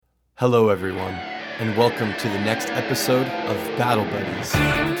Hello, everyone, and welcome to the next episode of Battle Buddies.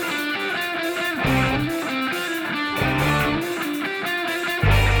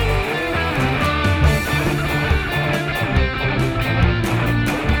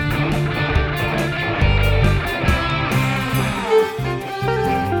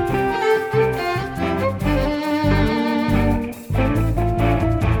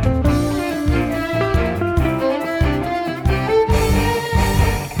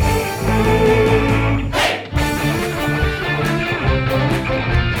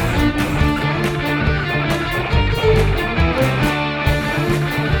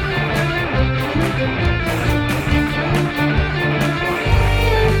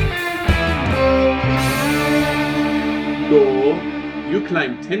 You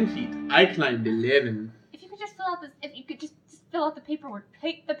climbed 10 feet. I climbed 11. If you could just fill out the paperwork.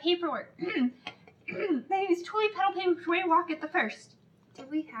 The paperwork. My name is Tilly Petal Paper Rocket the First. Do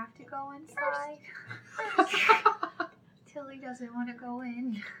we have to go inside? Tilly doesn't want to go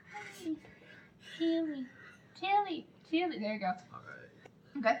in. Tilly. There you go.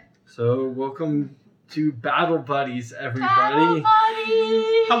 Alright. Okay. So, welcome to Battle Buddies, everybody. Battle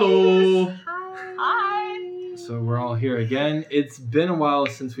Buddies! Hello. Hi. So, we're all here again. It's been a while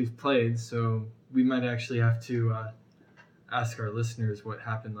since we've played, so we might actually have to ask our listeners what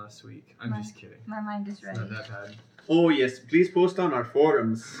happened last week. I'm just kidding. My mind is It's ready. not that Oh, yes. Please post on our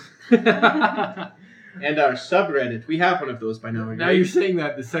forums bad. and our subreddit. We have one of those by now. Now right? you're saying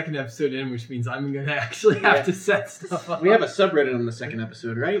that the second episode in, which means I'm going to actually have to set stuff up. We have a subreddit on the second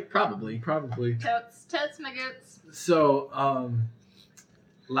episode, right? Probably. Probably. Totes, my goots. So,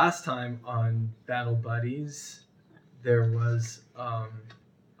 last time on Battle Buddies, there was a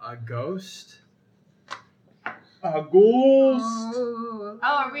ghost. A ghost. Oh,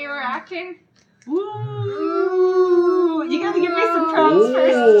 are we reacting? Woo! You gotta give me some props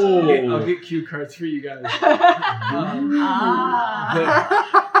first. Oh. I'll get cue cards for you guys.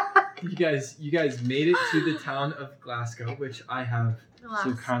 You guys made it to the town of Glasgow, which I have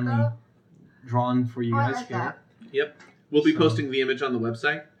so kindly drawn for you Oh, I guys like here. that. Yep. We'll be So- posting the image on the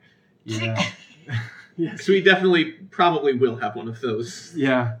website. Yeah. Yes. So we definitely probably will have one of those.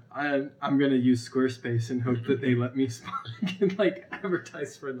 Yeah, I'm gonna use Squarespace and hope that they let me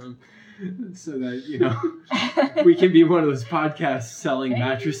advertise for them, so that we can be one of those podcasts selling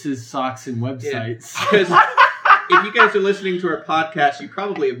mattresses, socks, and websites. Because if you guys are listening to our podcast, you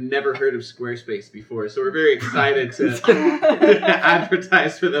probably have never heard of Squarespace before. So we're very excited to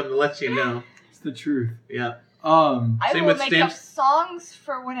advertise for them to let you know. It's the truth. Yeah. I Same will with make stamps. up songs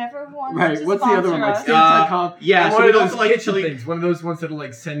for whenever one Right. to What's the other one? Like sponsor us. Stamps.com. Yeah, And so one we'd of those also like kitchen to things. One of those ones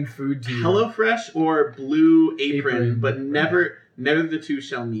that'll send food to you. HelloFresh or Blue Apron, Apron, but right. never the two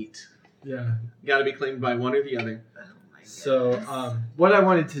shall meet. Yeah. Got to be claimed by one or the other. So, what I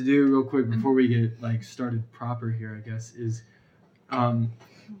wanted to do real quick before we get started proper here, I guess, is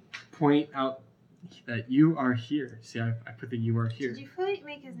point out that you are here. See, I put that you are here. Did you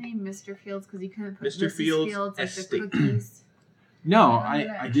make his name Mr. Fields because you couldn't put Mr. Mrs. Fields Fields like Estate. the cookies? No, I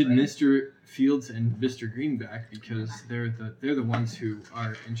I did Mr. Fields and Mr. Greenback because they're the ones who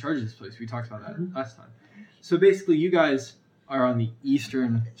are in charge of this place. We talked about that last time. So basically, you guys are on the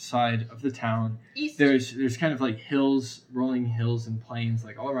eastern side of the town. East. There's kind of like hills, rolling hills and plains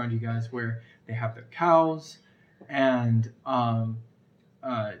like all around you guys where they have their cows, and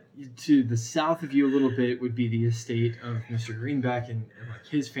to the south of you a little bit would be the estate of Mr. Greenback and like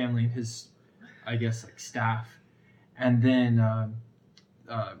his family and his, I guess, like staff. And then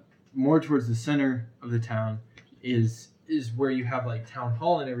more towards the center of the town is where you have like town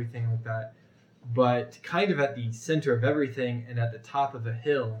hall and everything like that. But kind of at the center of everything and at the top of a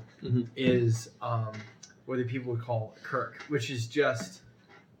hill Mhm. is what the people would call a kirk, which is just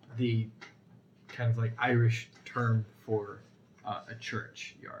the kind of like Irish term for a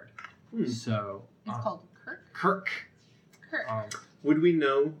churchyard. Hmm. So It's called Kirk. kirk. Would we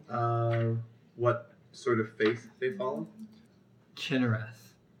know what sort of faith they follow?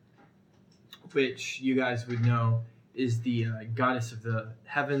 Kinnereth, which you guys would know is the goddess of the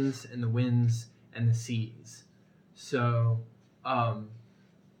heavens and the winds and the seas. So, on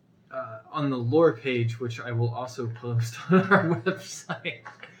the lore page, which I will also post on our website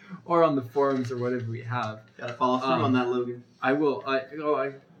or on the forums or whatever we have, Gotta follow through on that, Logan. I will.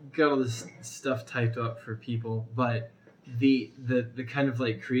 I got all this stuff typed up for people, but the kind of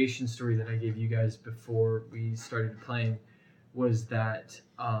like creation story that I gave you guys before we started playing was that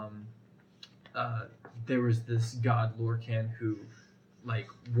there was this god Lorcan who like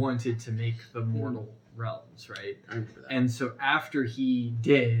wanted to make the mortal realms, right? I remember that. And so after he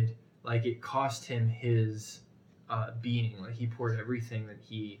did, like it cost him his being. Like he poured everything that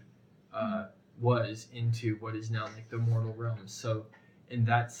he was into what is now like the mortal realm. So in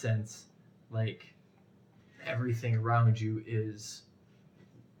that sense, like everything around you is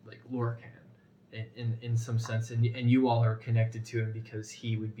like Lorcan in some sense, and you all are connected to him because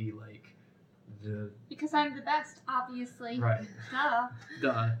he would be like Because I'm the best, obviously. right.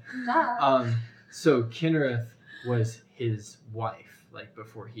 Duh. So Kinnereth was his wife, like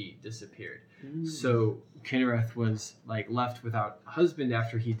before he disappeared. So Kinnereth was like left without a husband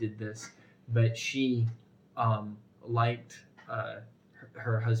after he did this, but she liked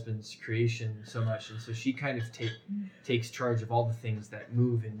her husband's creation so much, and so she kind of takes charge of all the things that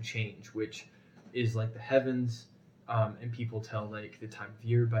move and change, which is like the heavens, and people tell like the time of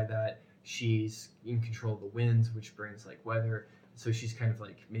year by that. She's in control of the winds, which brings like weather. So she's kind of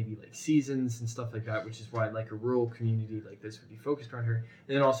like maybe like seasons and stuff like that, which is why like a rural community like this would be focused around her.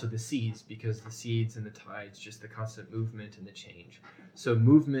 And then also the seas, because the seeds and the tides, just the constant movement and the change. So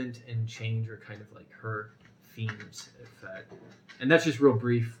movement and change are kind of like her themes, if that. And that's just real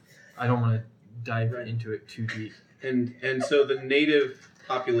brief. I don't want to dive into it too deep. And so the native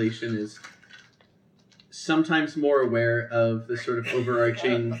population is sometimes more aware of the sort of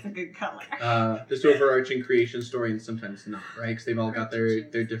overarching That's a good color. this overarching creation story, and sometimes not, right? Because they've all got their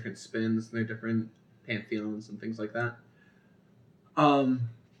different spins and their different pantheons and things like that.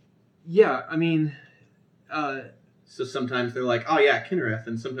 Yeah, I mean, So sometimes they're like, oh yeah, Kinnereth,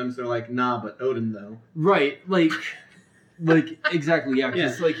 and sometimes they're like, nah, but Odin though. right, like exactly, yeah.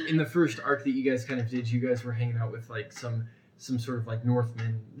 Because like in the first arc that you guys kind of did, you guys were hanging out with like some sort of like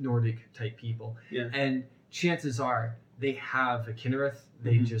Northman, Nordic type people. Yeah. And chances are they have a Kinnereth.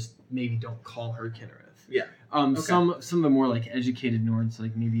 They just maybe don't call her Kinnereth. Yeah. Okay. Some of the more like educated Nords,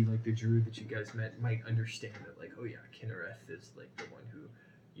 like maybe like the Druid that you guys met, might understand that like, oh yeah, Kinnereth is like the one who,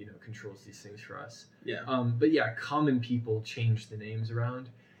 you know, controls these things for us. Yeah. But yeah, common people change the names around,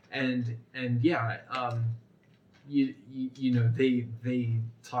 and yeah, you know, they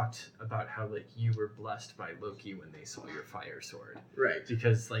talked about how like you were blessed by Loki when they saw your fire sword, Right.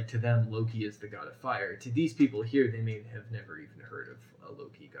 because like to them Loki is the god of fire. To these people here, they may have never even heard of a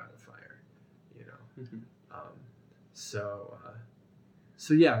Loki god of fire, you know.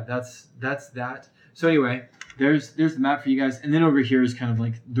 So yeah, that's that. So anyway, there's the map for you guys, and then over here is kind of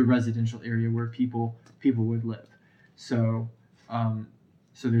like the residential area where people would live. So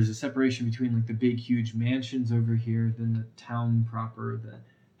so there's a separation between like the big huge mansions over here, then the town proper,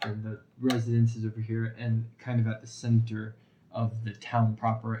 and the residences over here, and kind of at the center of the town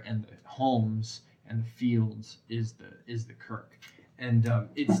proper and the homes and the fields is the kirk. And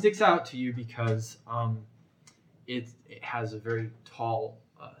it sticks out to you because it has a very tall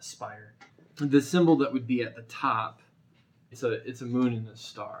spire. The symbol that would be at the top, it's a moon and a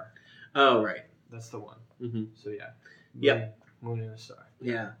star. Oh, right. That's the one. Mm-hmm. So yeah. Yep. Moon and a star.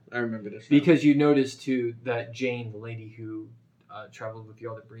 Yeah, I remember this. Because you noticed too that Jane, the lady who traveled with you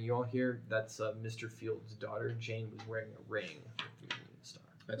all to bring you all here, that's Mr. Field's daughter. Jane was wearing a ring with the moon and the star.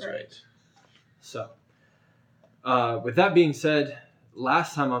 That's right. So, with that being said,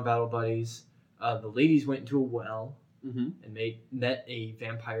 last time on Battle Buddies, the ladies went into a well and they met a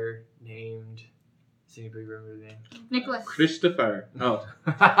vampire named. Does anybody remember the name? Nicholas. Christopher. Oh.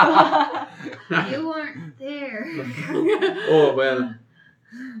 You weren't there. Oh, well.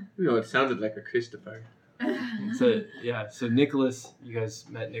 You know, it sounded like a Christopher. So Nicholas, you guys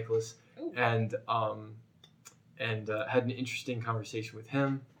met Nicholas, and had an interesting conversation with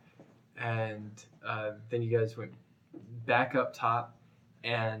him, and then you guys went back up top,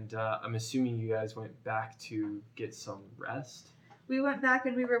 and I'm assuming you guys went back to get some rest. We went back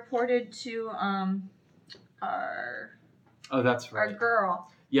and we reported to our That's right. our girl.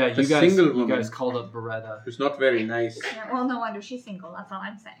 Yeah, The you single woman. guys called up Beretta. Who's not very nice. Yeah, well, no wonder she's single. That's all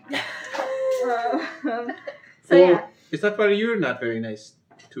I'm saying. So yeah, Is that why you're not very nice,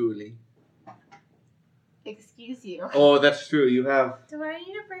 Thule? Excuse you. Oh, that's true. You have Do I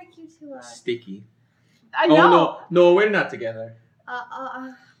need to break you to a... sticky. I Oh, know. no, we're not together.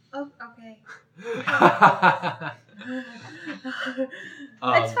 Oh, okay.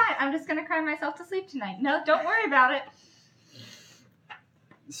 It's fine. I'm just gonna cry myself to sleep tonight. No, don't worry about it.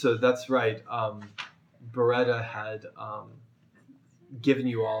 So that's right. Beretta had given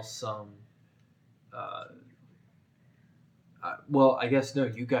you all some. Well, I guess no.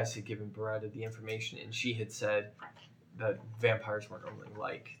 You guys had given Beretta the information, and she had said that vampires weren't only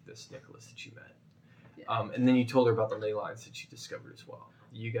like this Nicholas that you met. And then you told her about the ley lines that you discovered as well.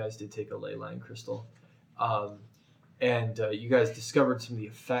 You guys did take a ley line crystal. And you guys discovered some of the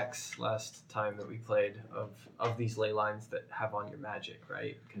effects last time that we played of these ley lines that have on your magic,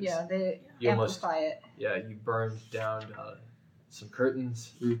 right? 'Cause yeah, they you almost- amplify it. Yeah, you burned down some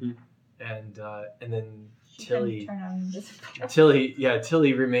curtains, and then She couldn't Tilly turn on invisible.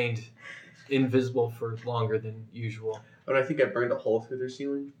 Tilly remained invisible for longer than usual. But I think I burned a hole through their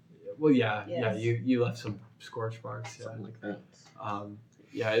ceiling. Well, yeah, Yes. you left some scorch marks. Yeah. Something like that.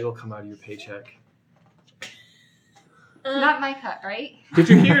 Yeah, it'll come out of your paycheck. Not my cut, right? Did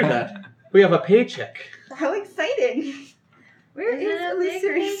you hear that? We have a paycheck. How exciting! Where Is is it a big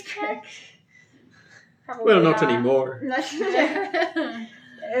Illusory's paycheck? check? Probably Well, not anymore. It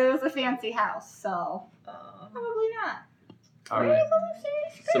was a fancy house, so probably not. All Where right. is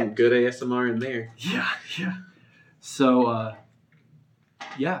Illusory's check? Some good ASMR in there. Yeah. So,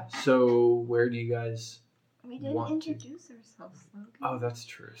 so where do you guys? We didn't Want to. introduce ourselves, Logan. Oh, that's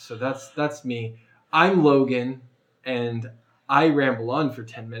true. So that's me. I'm Logan, and I ramble on for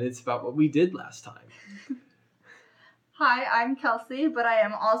 10 minutes about what we did last time. Hi, I'm Kelsey, but I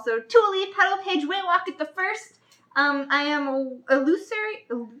am also Tuli, Petal Page, Waywalk the First. I am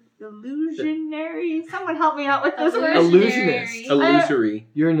illusionary. Someone help me out with this word. Illusionist. Illusory.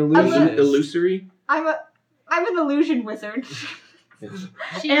 You're an Is it illusionist. illusory? I'm an illusion wizard.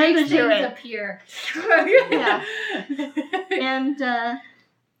 She And makes the things druid. appear. Yeah.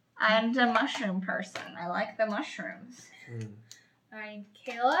 And a mushroom person. I like the mushrooms. I'm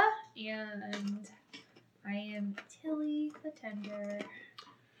Kayla, and I am Tilly the Tender.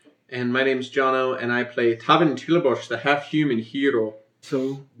 And my name's Jono, and I play Tavin Tillabosh, the half-human hero.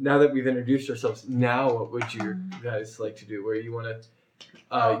 So now that we've introduced ourselves, now what would you guys like to do? Where you want to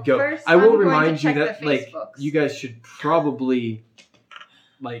Well, go? first I will I'm going to remind you check that the like Facebooks. you guys should probably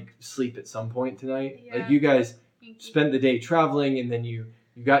like sleep at some point tonight. Yeah. Like you guys Thank you. spent the day traveling, and then you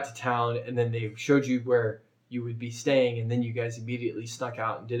got to town, and then they showed you where you would be staying, and then you guys immediately snuck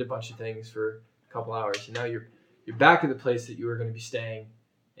out and did a bunch of things for a couple hours, and now you're back at the place that you were going to be staying,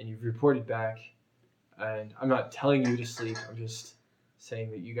 and you've reported back. And I'm not telling you to sleep. I'm just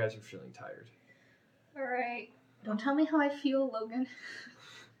saying that you guys are feeling tired. All right. Don't tell me how I feel, Logan.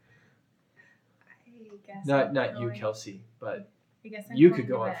 I guess Not I'm you, going- Kelsey, but I guess I'm you going could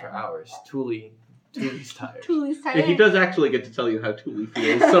go to on bed. for hours. Tuli's tired. Tuli's tired. Yeah, he does actually get to tell you how Tuli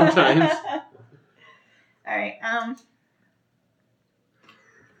feels sometimes. All right.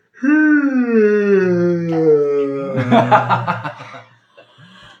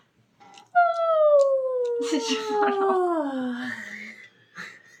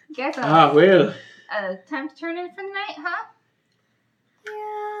 Guys, Well, time to turn in for the night, huh?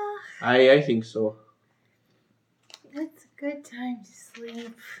 Yeah, I think so. it's a good time to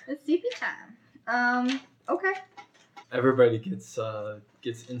sleep. It's sleepy time. Okay. Everybody gets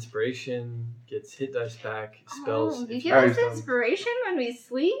inspiration, gets hit dice back, spells. Oh, you if give you us don't- inspiration when we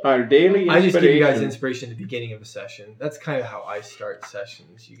sleep? Our daily I just give you guys inspiration. inspiration at the beginning of a session. That's kind of how I start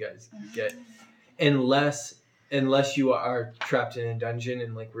sessions. You guys get, unless you are trapped in a dungeon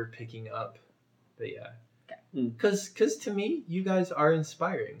and like we're picking up. But yeah, because to me, you guys are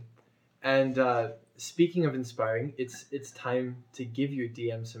inspiring. And speaking of inspiring, it's time to give your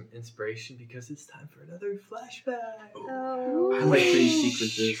DM some inspiration because it's time for another flashback. Oh. I like dream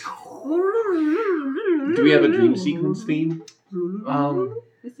sequences. Do we have a dream sequence theme?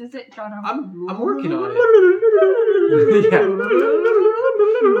 This is it, John. I'm working on it.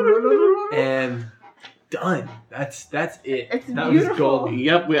 And done. That's it. It's that beautiful. was gold.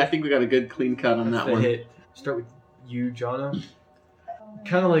 Yep, I think we got a good clean cut on That's that the one. hit. Start with you, Jono.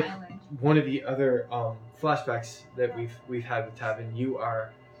 Kind of like one of the other flashbacks that we've had with Tavin. You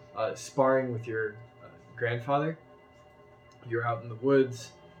are sparring with your grandfather. You're out in the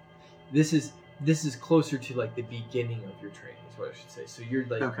woods. This is closer to like the beginning of your training, is what I should say. So you're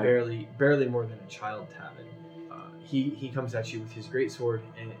like Okay. barely more than a child, Tavin. He comes at you with his great sword,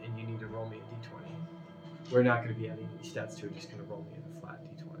 and you need to roll me a d20. We're not going to be adding any stats to it. Just going to roll me a flat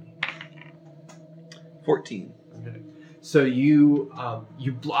d20. 14. Okay. So you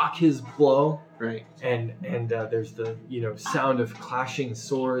block his blow, Right. and there's the sound of clashing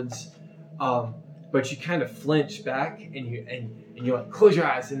swords, but you kind of flinch back, and you like close your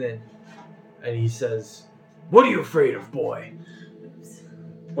eyes, and he says, "What are you afraid of, boy?"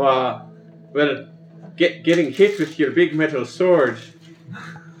 Well, getting hit with your big metal sword.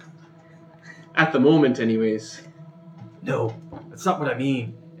 At the moment, anyways. No, that's not what I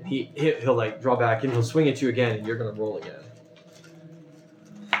mean. And he'll like draw back, and he'll swing at you again, and you're gonna roll again.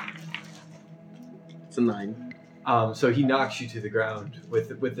 It's a 9. So he knocks you to the ground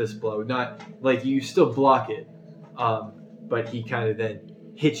with this blow. Not like you still block it, but he kind of then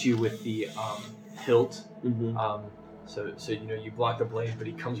hits you with the hilt. Mm-hmm. So you block the blade, but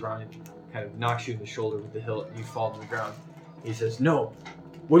he comes around and kind of knocks you in the shoulder with the hilt, and you fall to the ground. He says, "No,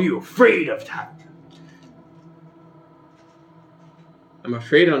 what are you afraid of, Tavin?" I'm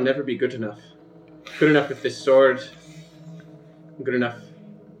afraid I'll never be good enough. Good enough with this sword. Good enough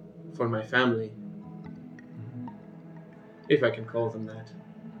for my family. If I can call them that.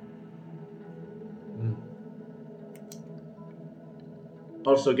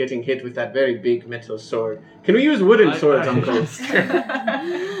 Also getting hit with that very big metal sword. Can we use wooden swords, Uncle?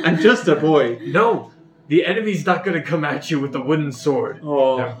 I'm just a boy. No, the enemy's not gonna come at you with a wooden sword.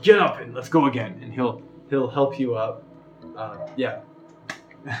 Oh. Now get up and let's go again. And he'll help you up. Yeah.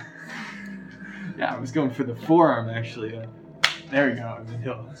 Yeah, I was going for the forearm actually. There we go. And then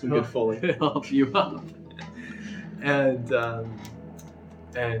Some good Foley. he'll help you up. And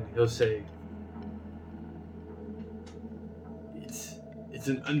he'll say, It's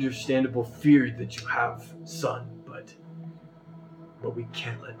an understandable fear that you have, son, but we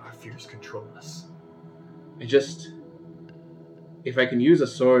can't let our fears control us. If I can use a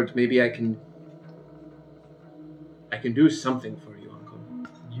sword, maybe I can do something for you, Uncle.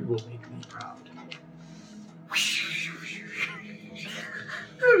 You will make me proud.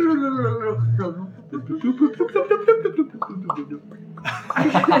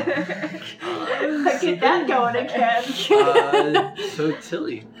 Get that going again. So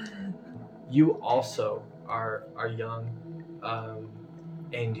Tilly, you also are young,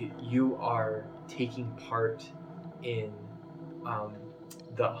 and you are taking part in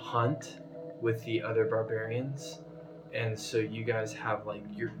the hunt with the other barbarians, and so you guys have like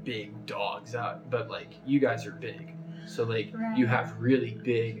your big dogs out, but like you guys are big, so like you have really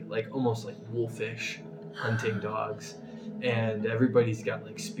big, like almost like wolfish hunting dogs. And everybody's got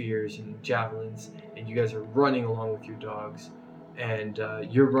like spears and javelins, and you guys are running along with your dogs, and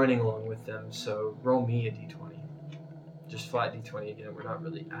you're running along with them. So roll me a d20, just flat d20 again. We're not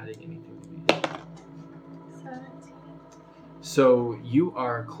really adding anything to these. 17. So you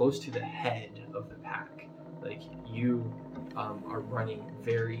are close to the head of the pack. Like you are running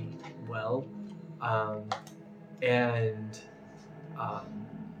very well, and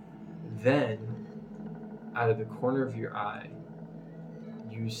then. Out of the corner of your eye,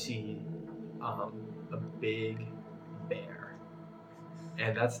 you see a big bear.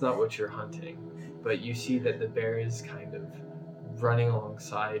 And that's not what you're hunting, but you see that the bear is kind of running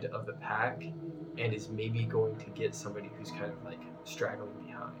alongside of the pack and is maybe going to get somebody who's kind of like straggling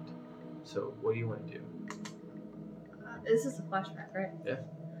behind. So what do you want to do? This is a flashback, right? Yeah.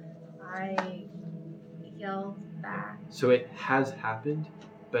 I yelled back. So it has happened,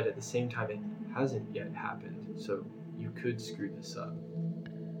 but at the same time it hasn't yet happened, so you could screw this up.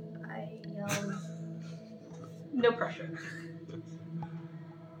 I yelled. No pressure.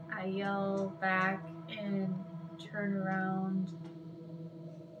 I yell back and turn around.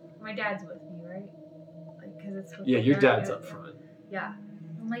 My dad's with me, right? Like, cause it's with Yeah, the your bear. dad's up front. Yeah.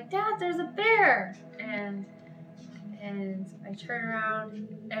 I'm like, Dad, there's a bear, and I turn around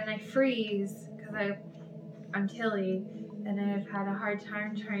and I freeze because I'm Tilly. And I've had a hard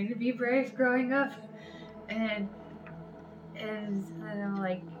time trying to be brave growing up, and I'm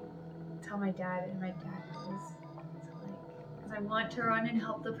like, tell my dad, and my dad goes, like, because I want to run and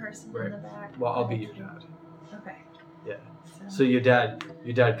help the person in the back. Well, I'll be your dad. Okay. Yeah. So your dad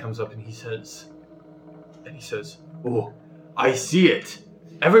comes up and he says, "Oh, I see it.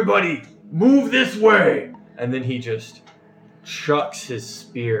 Everybody, move this way!" And then he just chucks his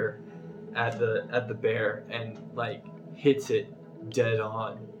spear at the bear and like hits it dead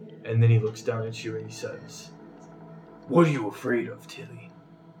on, and then he looks down at you and he says, "What are you afraid of, Tilly?"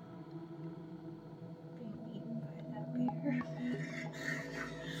 Being eaten by that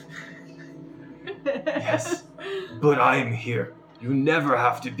bear. "Yes, but I'm here. You never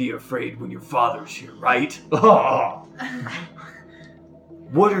have to be afraid when your father's here, right?"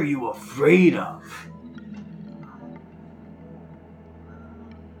 "What are you afraid of?"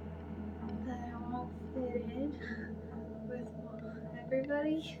 That I won't fit in with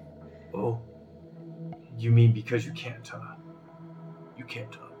everybody. "Oh, you mean because you can't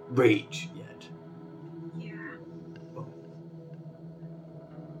rage yet?" Yeah.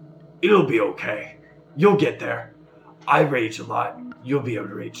 "It'll be okay. You'll get there. I rage a lot. You'll be able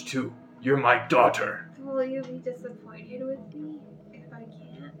to rage too. You're my daughter." Will you be disappointed with me if I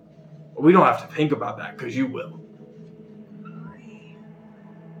can't? We don't have to think about that, because you will. Okay.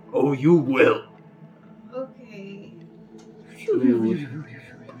 Oh, you will. Okay.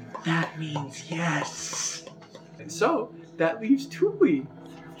 That means yes. And so, that leaves Tuli.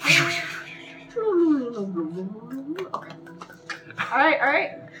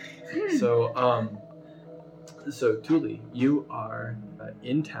 Alright. So Tuli, you are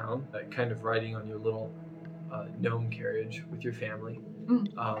in town, kind of riding on your little gnome carriage with your family,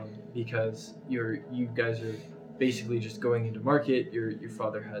 because you guys are basically just going into market. Your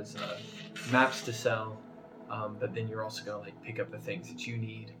father has maps to sell, but then you're also gonna like pick up the things that you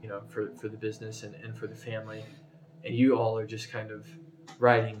need, for the business and for the family. And you all are just kind of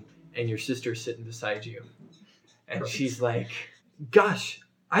riding, and your sister's sitting beside you, and she's like, "Gosh,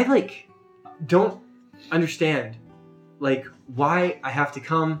 I like don't understand like why I have to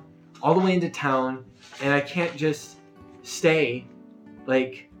come all the way into town and I can't just stay.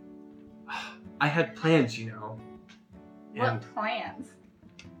 Like, I had plans, And, What plans?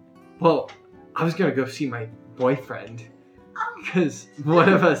 well, I was gonna go see my boyfriend because one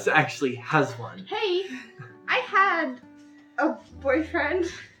of us actually has one. Hey, I had a boyfriend.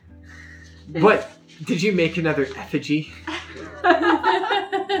 What? Did you make another effigy?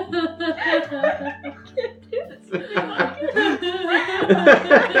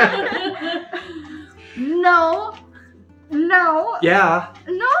 No. Yeah.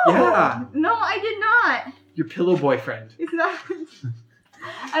 No. Yeah. No, I did not. Your pillow boyfriend. It's not.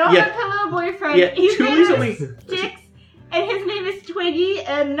 I don't Yeah. have a pillow boyfriend. Yeah, His Tully's name only. is Sticks, and his name is Twiggy,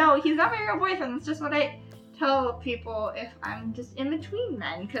 and no, he's not my real boyfriend. That's just what I tell people if I'm just in between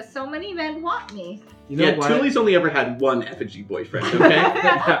men, because so many men want me. You know Yeah, what? Tully's only ever had one effigy boyfriend,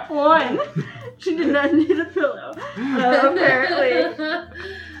 okay? One. She did not need a pillow, apparently.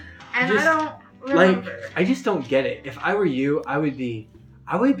 And Just, I don't remember. I just don't get it. If I were you, I would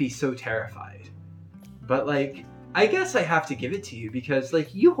be so terrified. But like, I guess I have to give it to you because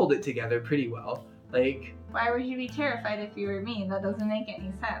like you hold it together pretty well. Like, Why would you be terrified if you were me? That doesn't make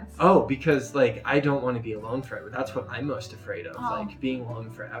any sense. oh, because like I don't want to be alone forever. That's what I'm most afraid of. Oh. Like being alone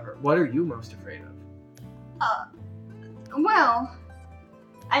forever. What are you most afraid of? Well,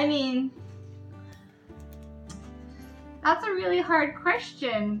 I mean, that's a really hard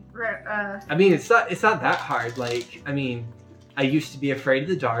question. I mean, it's not that hard. Like, I mean, I used to be afraid of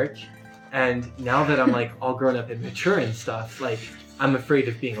the dark, and now that I'm like all grown up and mature and stuff, like I'm afraid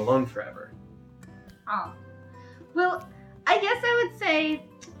of being alone forever. Oh. Well, I guess I would say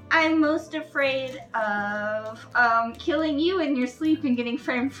I'm most afraid of killing you in your sleep and getting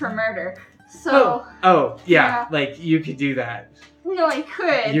framed for murder. So, Oh, yeah, Yeah. like you could do that. no, I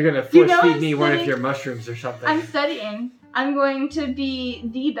could. You're gonna You force know feed I'm me one of studying- your mushrooms or something. I'm studying. I'm going to be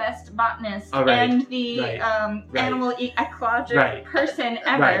the best botanist All right, and the right, animal ecologic Right. person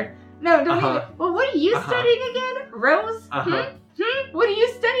ever. Right. No, don't Uh-huh. even. Well, what are you Uh-huh. studying again? Rose? Uh-huh. What are you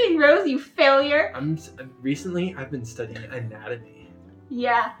studying, Rose, you failure? Recently I've been studying anatomy.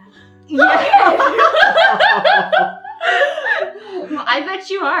 Yeah. Yeah. I bet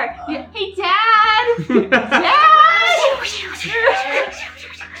you are. Yeah. Hey, Dad! Dad!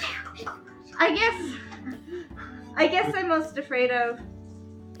 I guess I'm most afraid of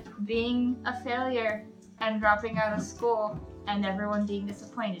being a failure and dropping out of school and everyone being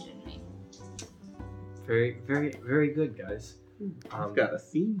disappointed in me. Very, very, very good, guys. I've got a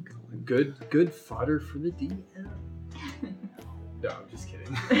theme going. Good fodder for the DM. No, I'm just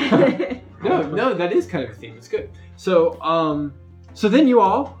kidding. No, that is kind of a theme. It's good. So, so then you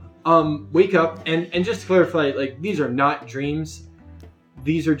all wake up, and just to clarify, like these are not dreams.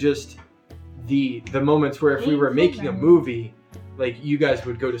 These are just the moments where if we were making a movie, like you guys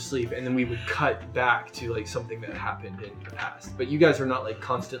would go to sleep, and then we would cut back to like something that happened in the past. But you guys are not like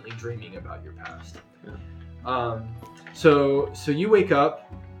constantly dreaming about your past. Yeah. So you wake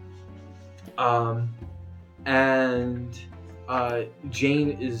up, and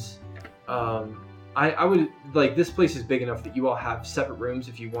Jane is, I would, like, this place is big enough that you all have separate rooms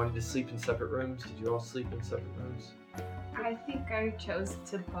if you wanted to sleep in separate rooms. Did you all sleep in separate rooms? I think I chose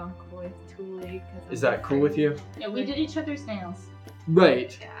to bunk with Thule. Is that cool with you? Yeah, we did each other's nails. Right.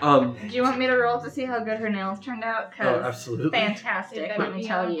 Do you want me to roll to see how good her nails turned out? Oh, absolutely. Fantastic, let me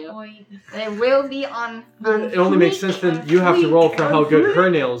tell you. They will be on It only makes sense then you have to roll for how good her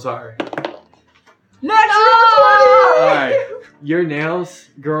nails are. Alright. Your nails,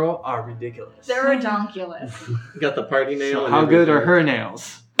 girl, are ridiculous. They're redonkulous. You got the party nail. So and how good everything. are her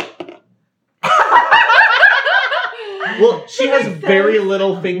nails? Well, she has very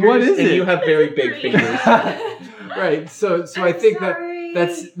little fingers, What is and it? you have very big fingers. Right. So I think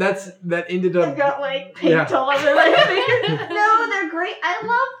that ended I've up. got like paint Yeah. all over my fingers. No, they're great. I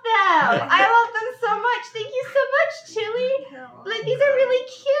love them. I love them so much. Thank you so much, Chili. Like, these are really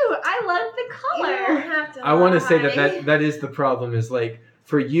cute. I love the color. I want to say that is the problem. Is like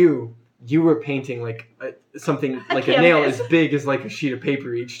for you were painting like something like a nail canvas. as big as like a sheet of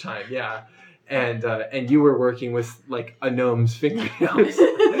paper each time. Yeah. And you were working with like a gnome's fingernails.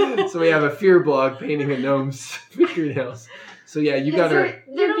 So we have a fear blog painting a gnome's fingernails. So yeah, you got her.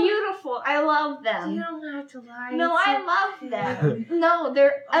 They're beautiful. I love them. You don't have to lie. No, It's I love them. No,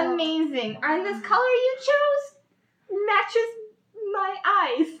 they're amazing. And this color you chose, matches my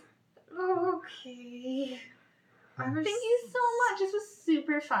eyes. Okay. Thank you so much. This was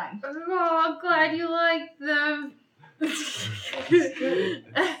super fun. Oh, glad you like them.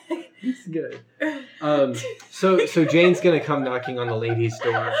 It's good. So Jane's gonna come knocking on the lady's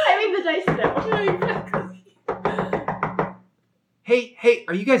door. I mean the dice though. Hey,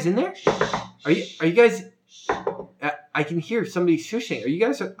 are you guys in there? Are you guys? I can hear somebody shushing. Are you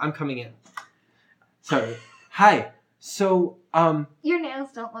guys? I'm coming in. Sorry. Hi. So Your nails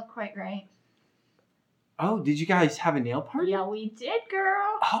don't look quite right. Oh, did you guys have a nail party? Yeah, we did,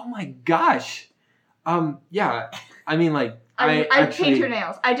 girl. Oh my gosh. Yeah. I mean, like, I actually, paint her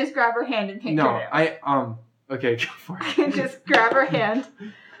nails. I just grab her hand and paint her nails. Okay, go for I it. just grab her hand.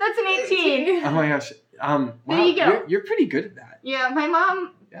 That's an 18. Oh my gosh. Wow, There you go. You're pretty good at that. Yeah, my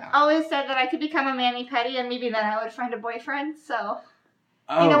mom Yeah. always said that I could become a mani-pedi and maybe then I would find a boyfriend. So,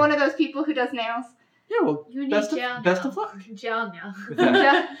 Oh. you know, one of those people who does nails. Yeah, well, You need best gel of luck. Gel now. With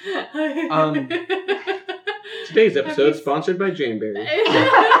that. Today's episode sponsored by Janeberry.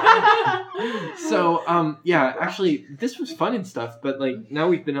 So, yeah, actually, this was fun and stuff, but, like, now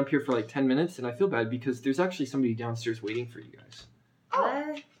we've been up here for, like, 10 minutes, and I feel bad because there's actually somebody downstairs waiting for you guys.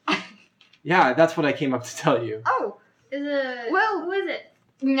 What? Yeah, that's what I came up to tell you. Oh, Is it? Well- who is it?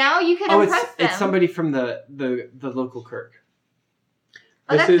 now you can Oh, impress them. it's somebody from the local kirk.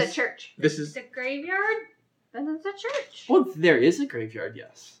 Oh, that's This the is- church. This is The graveyard? That is the church. Well, there is a graveyard,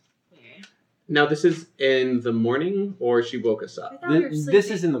 yes. now. This is in the morning, or she woke us I up. thought we were This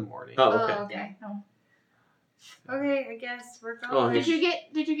sleeping. is in the morning. Oh, okay. Okay. No. Okay, I guess we're going. Oh, Did you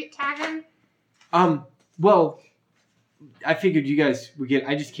get tagged? Well, I figured you guys would get.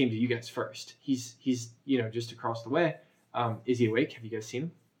 I just came to you guys first. He's just across the way. Is he awake? Have you guys seen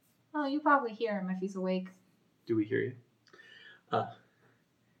him? Oh, you probably hear him if he's awake. Do we hear you?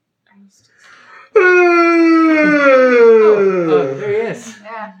 There he is.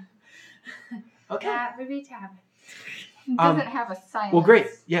 Yeah. Okay. That would be tab. He doesn't have a silence. Well, great.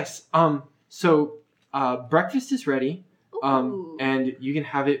 Yes. So, breakfast is ready. Ooh. And you can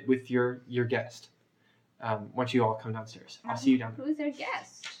have it with your guest. Once you all come downstairs, I'll see you down Who's their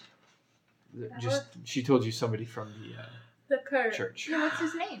guest? there. Just she told you somebody from The the curse. church. Yeah, what's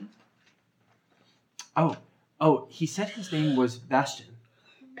his name? Oh, he said his name was Bastion.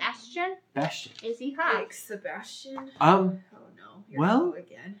 Bastion? Bastion. Is he hot? Like Sebastian. Um, Oh no. You're Well- low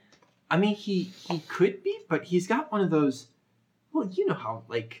again. I mean, he could be, but he's got one of those. Well, you know how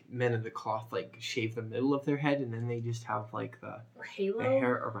like men of the cloth like shave the middle of their head and then they just have like the Or Halo.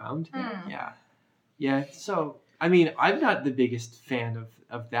 hair around. Hmm. Yeah. So I mean, I'm not the biggest fan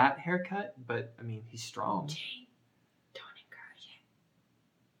of that haircut, but I mean, he's strong. Jane, don't encourage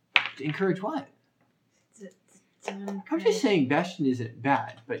it. Encourage what? Don't I'm encourage just saying, Bastion isn't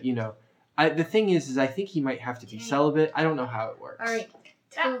bad, but the thing is I think he might have to be Okay. celibate. I don't know how it works. All right.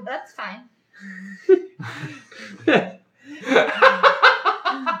 That's fine.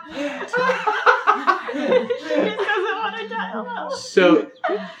 She just doesn't want to die alone. So,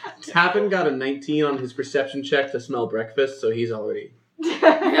 Tappan got a 19 on his perception check to smell breakfast, so he's already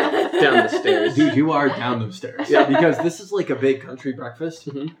down the stairs. Dude, you are down those stairs. Yeah. Because this is like a big country breakfast.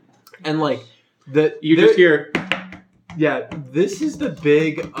 Mhm. And like You just hear, yeah, this is the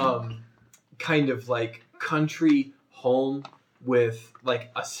big kind of like country home with like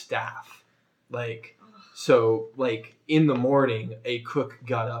a staff. Like so like in the morning a cook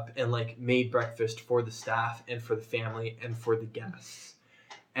got up and like made breakfast for the staff and for the family and for the guests.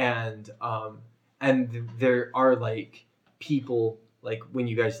 And there are like people like when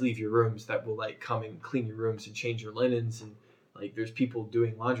you guys leave your rooms that will like come and clean your rooms and change your linens, and like there's people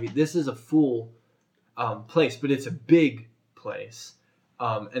doing laundry. This is a full place, but it's a big place.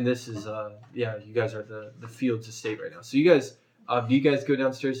 And this is you guys are the Fields estate right now. So you guys do you guys go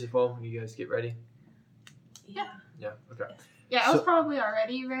downstairs as well when you guys get ready? Yeah, okay. Yeah, I was So- probably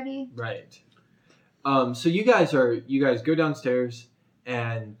already ready. Right. So you guys go downstairs,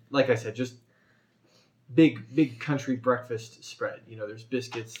 and like I said, just big country breakfast spread. You know, there's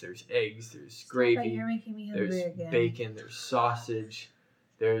biscuits, there's eggs, there's gravy, You're making me hungry there's again. bacon, there's sausage,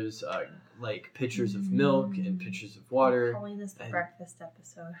 there's like pitchers of milk and pitchers of water, Calling this the and- breakfast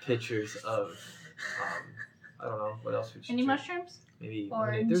episode. pitchers of I don't know what else would you Any do? mushrooms? Maybe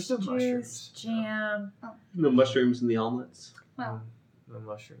Orange there's no juice, mushrooms. jam, the mushrooms and the omelets. Well, No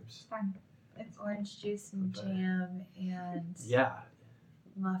mushrooms. fine. It's orange juice and Okay. jam, and Yeah.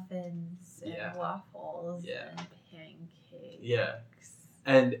 muffins and Yeah. waffles Yeah. and pancakes. Yeah.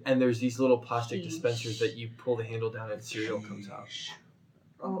 And there's these little plastic Quiche. dispensers that you pull the handle down and cereal comes out.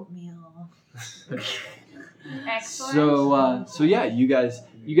 Oatmeal. Excellent. So yeah, you guys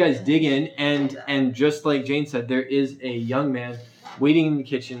you guys dig in, and just like Jane said, there is a young man waiting in the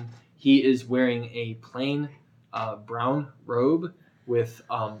kitchen. He is wearing a plain brown robe with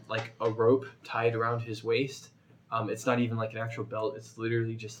like a rope tied around his waist. It's not even like an actual belt. It's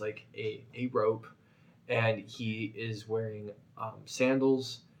literally just like a rope. And he is wearing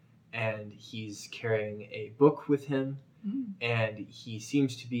sandals, and he's carrying a book with him. And he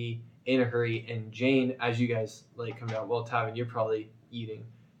seems to be in a hurry. And Jane, as you guys like come down, well, Tavin, you're probably eating,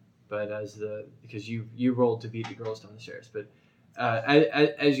 but because you rolled to beat the girls down the stairs. But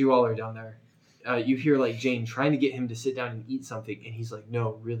as you all are down there, you hear like Jane trying to get him to sit down and eat something, and he's like,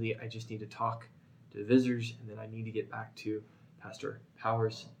 "No, really, I just need to talk to the visitors, and then I need to get back to Pastor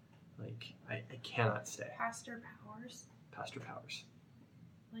Powers. Like, I cannot stay." Pastor Powers. Pastor Powers.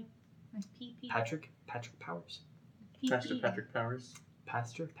 Like PP. Patrick Powers. Pastor Patrick Powers.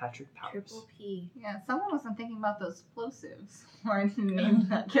 Pastor Patrick Powers. Triple P. Yeah, someone wasn't thinking about those explosives. Or I didn't name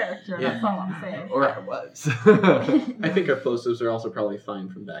that character. Yeah. That's all I'm saying. Or I was. I think our plosives are also probably fine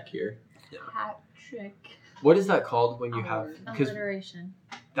from back here. Patrick. What is that called when you have? Because Alliteration.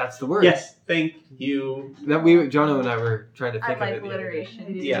 that's the word. Yes, thank you. That Jono and I were trying to I think like of it. the other day.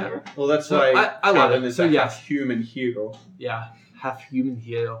 alliteration. Yeah. Well, that's So why I love Tavin it. is So a yes. half human hero. Yeah, half human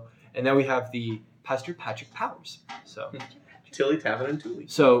hero, and then we have the Pastor Patrick Powers. So Tilly, Tavin, and Tuli.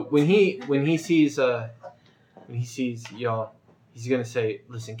 So when he sees y'all, he's gonna say,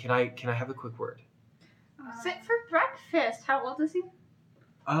 "Listen, can I have a quick word?" Sit for breakfast. How old is he?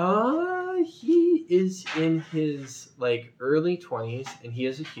 He is in his like early 20s, and he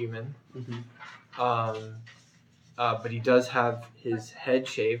is a human. But he does have his head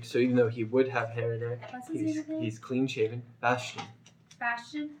shaved, so even though he would have hair there, What's his name again? he's clean shaven. Bastion.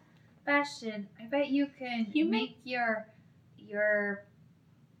 Bastion, I bet you can make your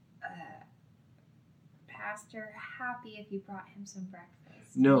pastor happy if you brought him some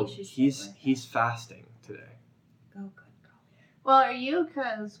breakfast. No, You should sit he's with he's fasting today. him. Go. Well, are you?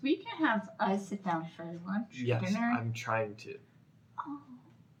 Because we can have us sit down for lunch, Yes, dinner. I'm trying to. Oh,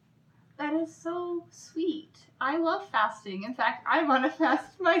 that is so sweet. I love fasting. In fact, I want to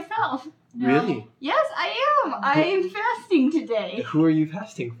fast myself. No. Really? Yes, I am. I am fasting today. Who are you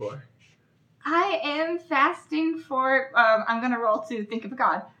fasting for? I am fasting for. I'm gonna roll to think of a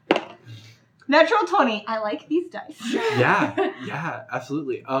god. Natural 20. I like these dice. Yeah,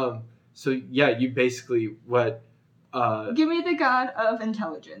 absolutely. So yeah, you basically what? Give me the god of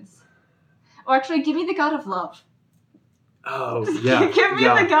intelligence. Or actually, give me the god of love. Oh yeah. Give me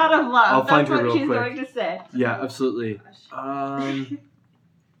yeah. the god of love. I'll find That's her what real she's quick. going to say. Yeah, absolutely.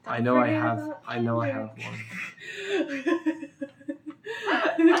 I know I have one.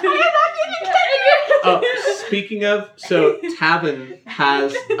 Oh, speaking of, so Tavin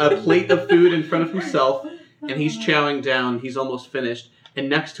has a plate of food in front of himself, and he's chowing down. He's almost finished, and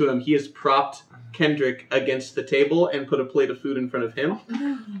next to him, he has propped Kendrick against the table and put a plate of food in front of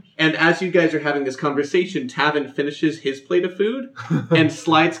him. And as you guys are having this conversation, Tavin finishes his plate of food and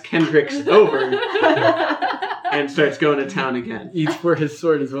slides Kendrick's over and starts going to town again. Eats for his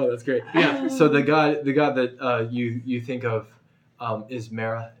sword as well. That's great. Yeah. So the god that you think of is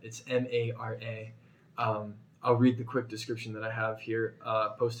Mara. It's Mara. I'll read the quick description that I have here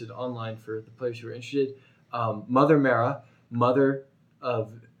posted online for the players who are interested. Mother Mara, mother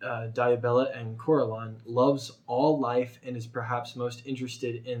of Diabella and Coralon, loves all life and is perhaps most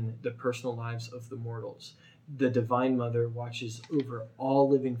interested in the personal lives of the mortals. The Divine Mother watches over all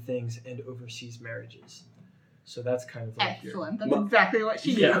living things and oversees marriages. So that's kind of like Excellent. That's exactly what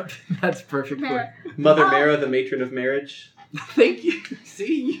she did. Yeah, that's perfect. Mara. Mother Mara, the matron of marriage. Thank you.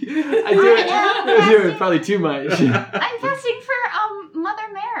 See, I do it probably too much. I'm fasting for Mother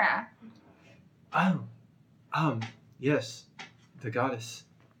Mara. Yes, the goddess.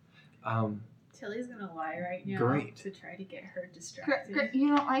 Tilly's gonna lie right now Great. to try to get her distracted.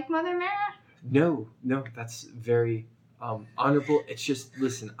 You don't like Mother Mara? No, that's very honorable. It's just,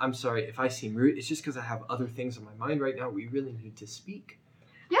 listen, I'm sorry if I seem rude. It's just because I have other things on my mind right now. We really need to speak.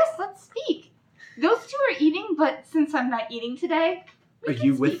 Yes, let's speak. Those two are eating, but since I'm not eating today, Are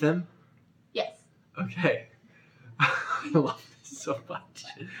you with them? yes. Okay. I love this so much.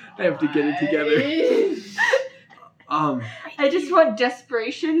 I have to get it together. I just want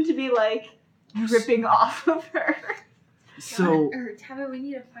desperation to be like ripping off of her. So Tavin, we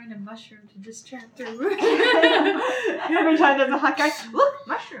need to find a mushroom to distract her. Every time there's a hot guy, look,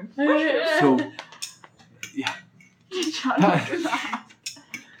 mushroom. so yeah, I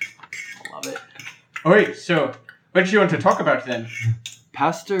love it. All right, so what do you want to talk about then?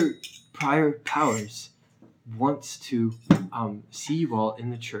 Pastor Prior Powers wants to see you all in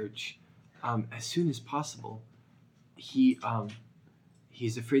the church as soon as possible. He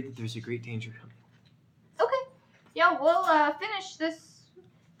he's afraid that there's a great danger coming. Yeah, we'll finish this.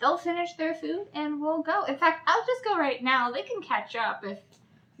 They'll finish their food and we'll go. In fact, I'll just go right now. They can catch up if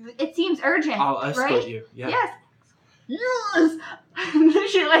it seems urgent. I'll escort right? you. Yeah. Yes. Yes.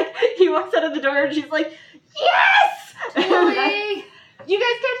 She he walks out of the door and she's like, yes. Totally. You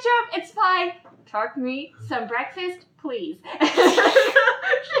guys catch up. It's fine. Talk me some breakfast, please.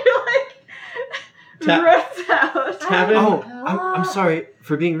 She runs out. Tavin, Oh, I'm sorry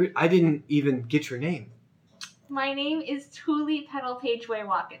for being rude. I didn't even get your name. My name is Tuli Petal Page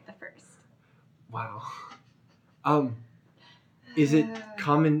Waywocket the First. Wow. Is it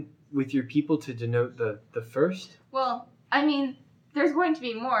common with your people to denote the first? Well, I mean, there's going to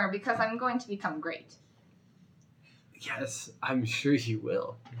be more because I'm going to become great. Yes, I'm sure you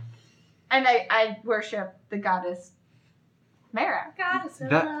will. And I worship the goddess Mara. Goddess of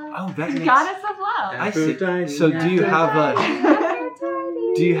That love. that makes. Goddess of love. I see. Aphrodite, So do you have a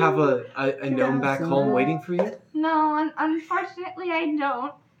Aphrodite. a gnome back home waiting for you? No, unfortunately I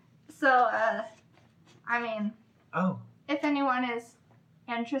don't. So, I mean, Oh, if anyone is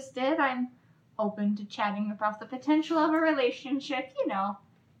interested, I'm open to chatting about the potential of a relationship,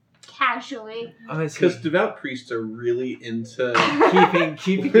 casually. I see. because devout priests are really into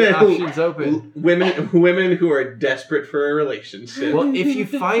keeping the options open. women who are desperate for a relationship. Well, if you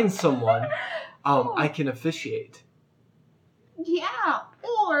find someone, I can officiate. Yeah,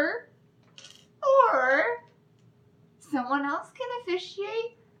 or someone else can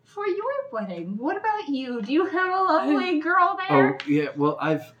officiate for your wedding. What about you? Do you have a lovely girl there? Oh yeah. Well,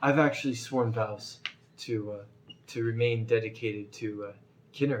 I've actually sworn vows to remain dedicated to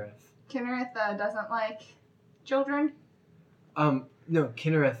Kinnereth. Kinnereth doesn't like children. No,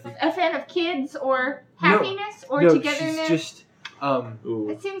 Kinnereth. A fan of kids or happiness or No, togetherness. she's just Ooh.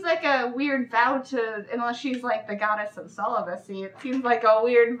 It seems like a weird vow to, unless she's like the goddess of celibacy. It seems like a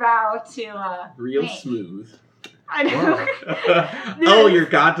weird vow to Real make. smooth. I know. Oh, your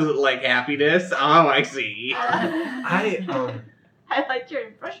god doesn't like happiness? Oh, I see. I I liked your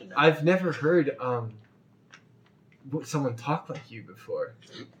impression of it. I've never heard someone talk like you before.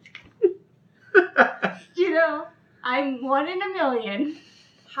 I'm 1 in a million.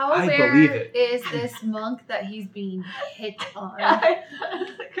 How I aware believe it. is this monk that he's being hit on?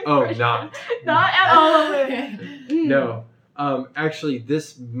 Oh, not. Not at all. Okay. No. Actually,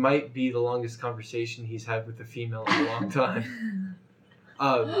 this might be the longest conversation he's had with a female in a long time.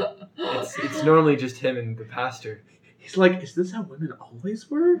 It's normally just him and the pastor. He's like, is this how women always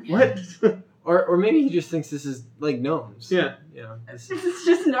were? What? Or maybe he just thinks this is like gnomes. Yeah. This This is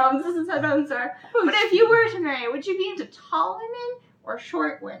just gnomes. This is how gnomes are. But if you were to marry, would you be into tall women or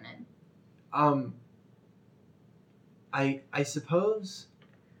short women? I suppose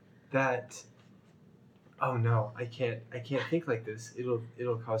that. Oh no, I can't think like this. It'll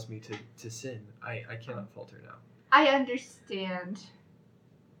cause me to sin. I cannot falter now. I understand.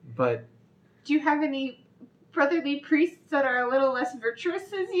 But Do you have any brotherly priests that are a little less virtuous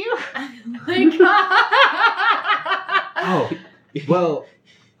as you? My God. oh, well,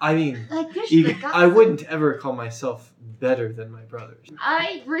 I mean, Like this, I wouldn't ever call myself better than my brothers.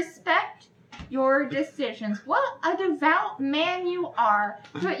 I respect your decisions. What a devout man you are.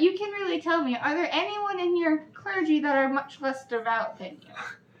 But you can really tell me, are there anyone in your clergy that are much less devout than you?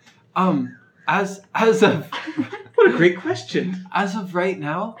 As of What a great question. as of right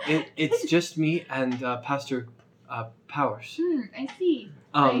now, it's just me and Pastor Powers. I see.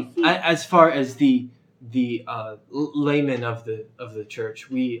 I see. As far as the laymen of the church,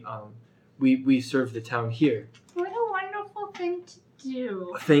 we serve the town here. What a wonderful thing to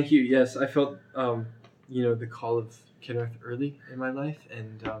do. Thank you. Yes, I felt the call of Kinnereth early in my life,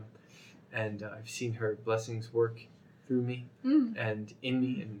 and I've seen her blessings work through me and in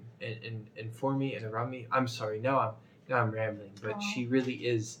me and for me and around me. I'm sorry. Now I'm rambling, but she really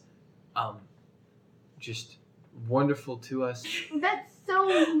is just wonderful to us. That's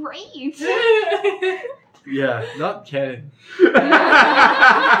so great. Yeah, not canon.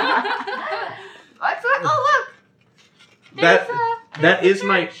 Oh look. That- There's That there's is a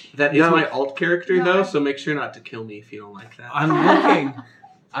my church. No. my alt character No. though, so make sure not to kill me if you don't like that. I'm looking.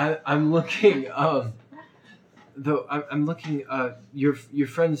 I'm looking. Though I'm looking. Your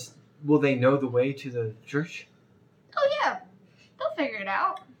friends, will they know the way to the church? Oh yeah, they'll figure it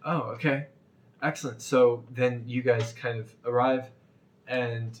out. Oh, okay, excellent. So then you guys kind of arrive,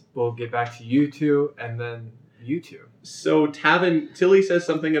 and we'll get back to you two, and then you two. So Tilly says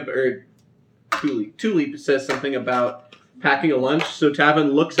something about, or Tuli says something about packing a lunch. So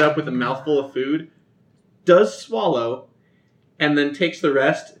Tavin looks up with a mouthful of food, does swallow, and then takes the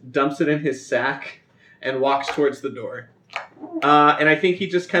rest, dumps it in his sack, and walks towards the door. And I think he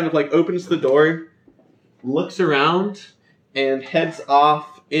just kind of like opens the door, looks around, and heads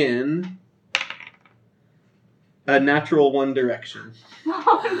off in a natural one direction.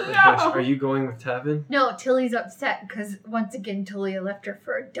 Oh Gosh, no! are you going with Tavin? No, Tilly's upset because once again Talia left her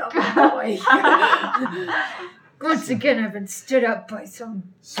for a dumb boy. Once again, I've been stood up by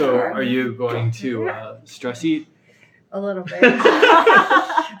some So, are you going to stress eat? a little bit.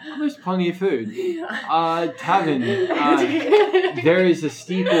 There's plenty of food. Tavin, there is a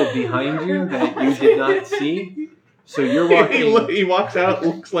steeple behind you that you did not see. So you're walking. He walks out,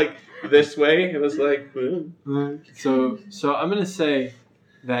 looks like this way, and was like, So I'm gonna say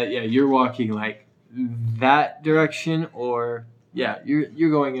that you're walking like that direction, or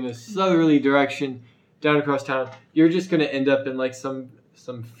you're going in a southerly direction down across town. You're just gonna end up in like some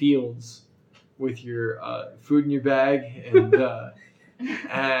fields with your food in your bag and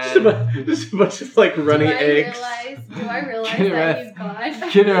just a bunch of like runny eggs. Do I realize Kinnereth. that he's gone?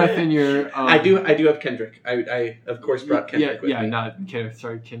 Kinnereth in your. I do have Kendrick. I of course brought Kendrick with me. Not Kendrick.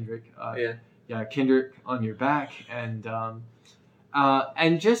 Sorry, Kendrick. Yeah. Kendrick on your back, and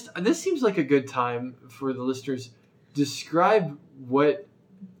just this seems like a good time for the listeners. Describe what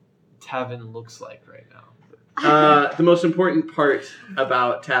Tavin looks like right now. The most important part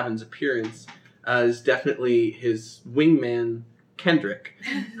about Tavin's appearance is definitely his wingman, Kendrick,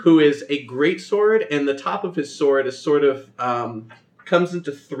 who is a great sword, and the top of his sword is sort of comes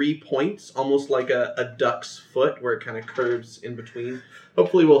into 3 points, almost like a duck's foot, where it kind of curves in between.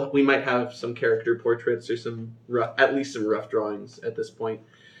 Hopefully, we might have some character portraits or at least some rough drawings at this point.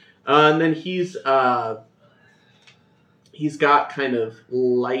 And then he's got kind of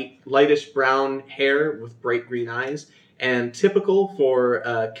lightish brown hair with bright green eyes, and typical for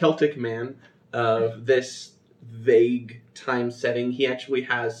a Celtic man of this vague time setting, he actually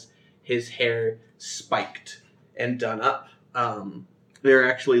has his hair spiked and done up. There are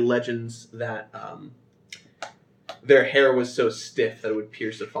actually legends that their hair was so stiff that it would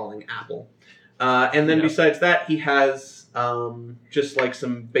pierce a falling apple. And then besides that, he has just like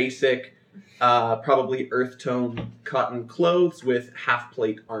some basic, probably earth tone cotton clothes with half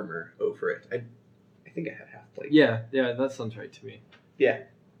plate armor over it. I think I had half plate. Yeah, that sounds right to me. Yeah.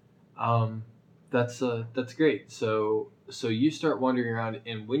 That's great. So you start wandering around,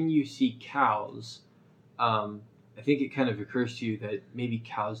 and when you see cows, I think it kind of occurs to you that maybe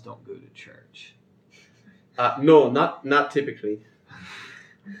cows don't go to church. No, not typically.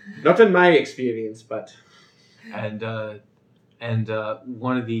 Not in my experience, but. And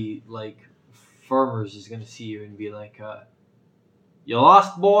one of the like farmers is going to see you and be like, "You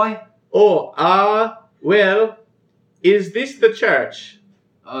lost, boy?" Oh, well, is this the church?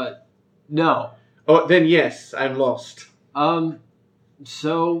 No. Oh, then yes, I'm lost.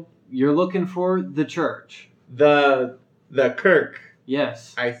 So you're looking for the church? The kirk,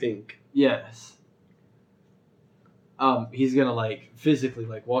 Yes. I think. Yes. He's gonna like physically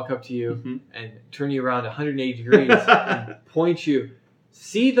like walk up to you and turn you around 180 degrees and point you.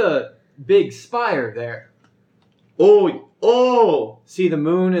 See the big spire there? Oh! See the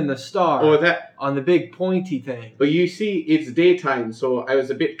moon and the star? Oh, that. On the big pointy thing. But you see, it's daytime, so I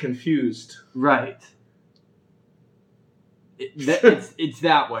was a bit confused. Right. It's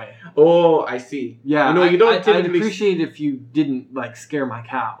that way. Oh, I see. Yeah. You know, you don't I'd typically. appreciate if you didn't like scare my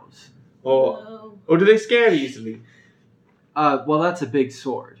cows. Oh, do they scare easily? Well, that's a big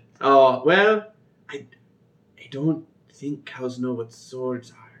sword. Oh, well, I don't think cows know what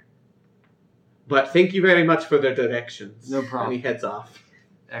swords are. But thank you very much for the directions. No problem. And he heads off.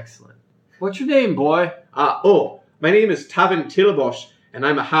 Excellent. What's your name, boy? My name is Tavin Tilbosh, and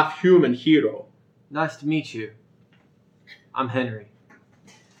I'm a half-human hero. Nice to meet you. I'm Henry.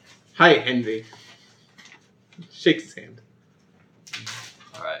 Hi, Henry. Shakes his hand.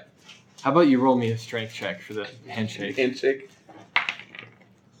 All right. How about you roll me a strength check for the handshake? Handshake.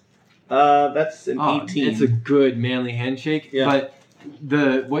 That's an 18. It's a good manly handshake. Yeah.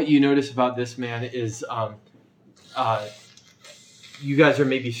 But what you notice about this man is you guys are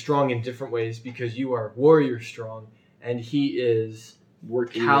maybe strong in different ways because you are warrior strong, and he is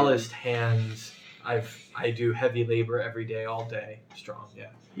working calloused hands. I do heavy labor every day, all day, strong.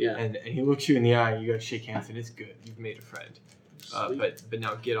 Yeah. And he looks you in the eye, and you guys shake hands, and it's good. You've made a friend. But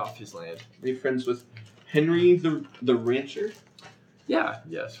now get off his land. Are you friends with Henry the rancher? Yeah,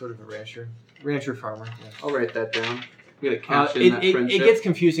 sort of a rancher farmer. Yeah. I'll write that down. I'm gonna cash in that it friendship. gets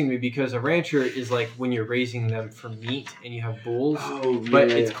confusing to me because a rancher is like when you're raising them for meat and you have bulls, but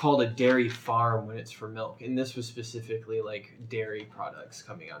it's called a dairy farm when it's for milk. And this was specifically like dairy products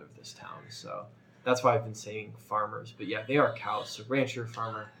coming out of this town, so that's why I've been saying farmers. But yeah, they are cows. So rancher,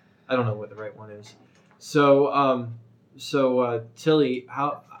 farmer. I don't know what the right one is. So Tilly,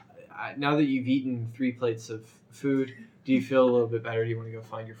 how now that you've eaten 3 plates of food, do you feel a little bit better? Do you want to go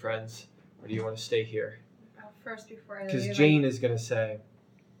find your friends, or do you want to stay here? First, before I Because leave, Jane is gonna say,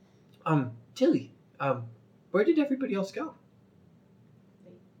 Tilly, where did everybody else go?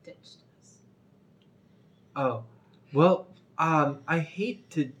 They ditched us. Oh, well, I hate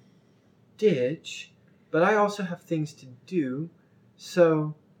to ditch, but I also have things to do,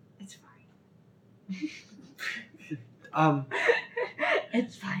 so, It's fine.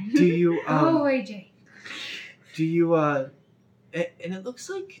 It's fine. do you, Go away, Jane. do you, and it looks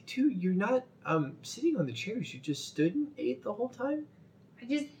like, too, you're not, sitting on the chairs, you just stood and ate the whole time? I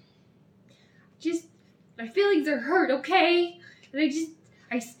just, my feelings are hurt, okay? And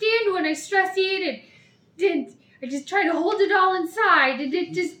I stand when I stress eat and I just try to hold it all inside and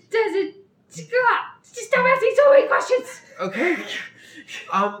it just doesn't, just stop asking so many questions. Okay,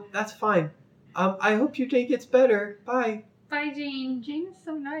 that's fine. I hope your day gets better. Bye. Bye, Jane. Jane is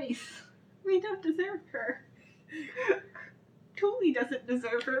so nice. We don't deserve her. Tilly doesn't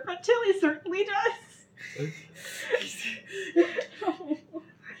deserve her, but Tilly certainly does.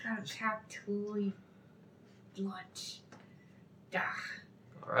 I gotta pack Tully lunch.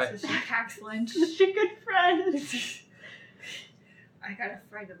 All right. So she packs lunch. Such a good friend. I gotta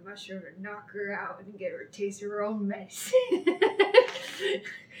find a mushroom and knock her out and get her to taste her own medicine.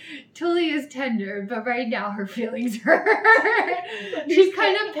 Tully is tender, but right now her feelings hurt. She's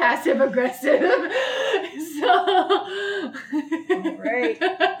kind of passive aggressive. So. Alright.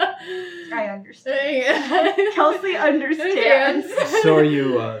 I understand. Kelsey understands. So are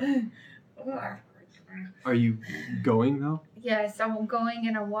you going though? Yes, I'm going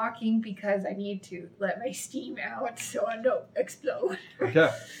and I'm walking because I need to let my steam out so I don't explode. Okay.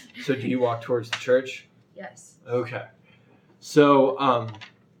 So do you walk towards the church? Yes. Okay. So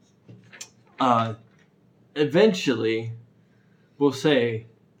eventually we'll say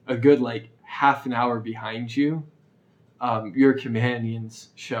a good half an hour behind you, your companions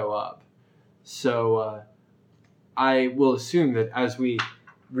show up. So I will assume that as we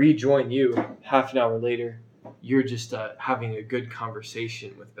rejoin you half an hour later, you're just having a good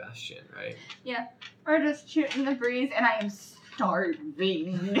conversation with Bastion, right? We're just shooting the breeze, and I am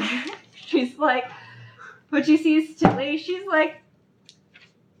starving. She's like, when she sees Tilly, she's like,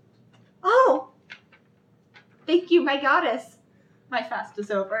 oh, thank you, my goddess. My fast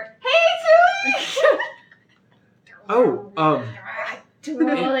is over. Hey, Tilly!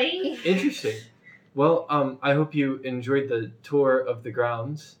 Tully. Interesting. Well, I hope you enjoyed the tour of the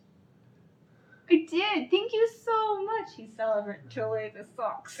grounds. I did. Thank you so much. He celebrated Tilly the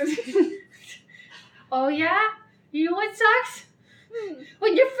socks. Oh yeah? You know what sucks?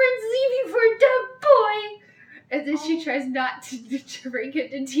 When your friends leave you for a dumb boy! And then she tries not to break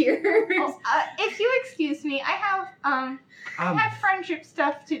into tears. If you excuse me, I have friendship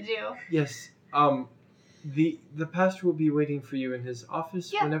stuff to do. Yes. The pastor will be waiting for you in his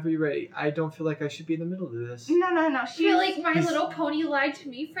office Yeah. whenever you're ready. I don't feel like I should be in the middle of this. No. I feel like My He's- Little Pony lied to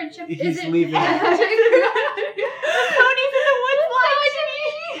me. Friendship He's isn't leaving. Ponies in the woods lied to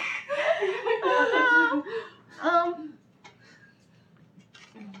me. Oh no.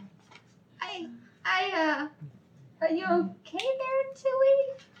 Are you okay there, Tilly?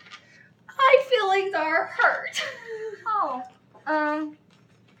 My feelings are hurt. Oh,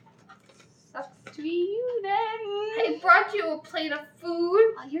 sucks to be you then. I brought you a plate of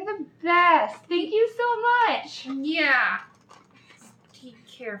food. Oh, you're the best. Thank you so much. Yeah. Be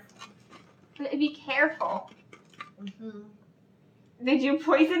careful. Be careful. Mm-hmm. Did you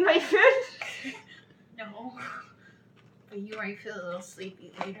poison my food? No. But you might feel a little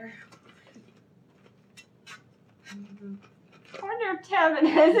sleepy later. Mm-hmm. I wonder if Tavin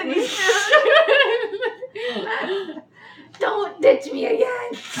has any food. Don't ditch me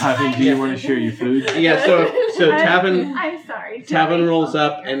again. Tavin, do you want to share your food? Yeah, so Tavin I'm sorry. Tavin rolls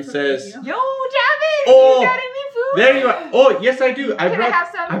up and says, Yo, Tavin! Oh, You got any food? "There you are. Oh, yes, I do. Can I have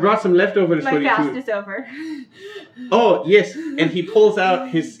some? I brought some leftovers for My you fast too. is over. Oh, yes." And he pulls out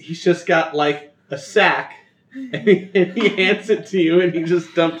he's just got like a sack, and he hands it to you, and he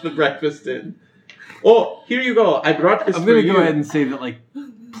just dumped the breakfast in. "Oh, here you go. I brought this I'm for gonna you." go ahead and say that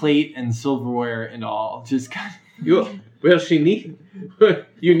plate and silverware and all just kind of. Well,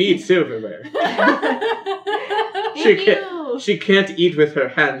 you need silverware. Thank you. She can't eat with her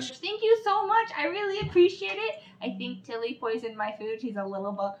hands. Thank you so much. I really appreciate it. I think Tilly poisoned my food. He's a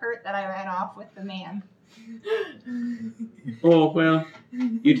little butthurt that I ran off with the man. Oh, well,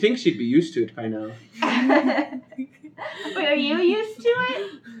 you'd think she'd be used to it by now. Wait, are you used to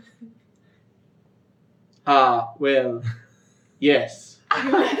it? Well, yes.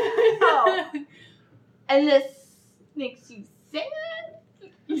 Oh. And this makes you sad?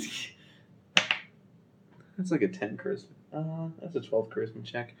 That's like a 10 charisma. That's a 12 charisma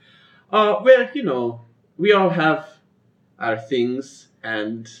check. Well, you know, we all have our things,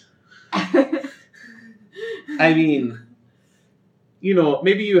 and I mean, you know,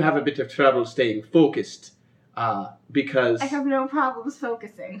 maybe you have a bit of trouble staying focused, because I have no problems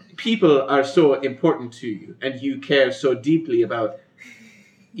focusing. people are so important to you, and you care so deeply about,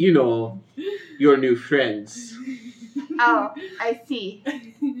 you know, your new friends. Oh, I see.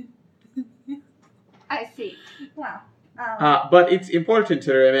 I see. Wow. But it's important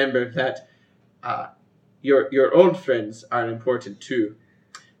to remember that your old friends are important too.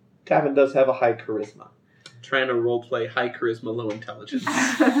 Tavin does have a high charisma. Trying to roleplay high charisma, low intelligence.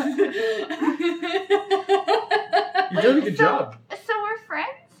 You're doing a good job. So we're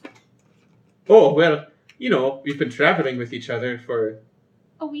friends? Oh, well, you know, we've been traveling with each other for...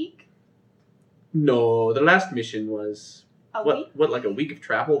 A week? No, the last mission was... A week? What, like a week of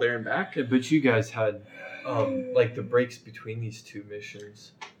travel there and back? Yeah, but you guys had like the breaks between these two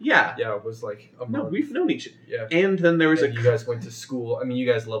missions. Yeah. Yeah, it was like a No, month. we've known each other. Yeah. And then there was And you guys went to school. I mean,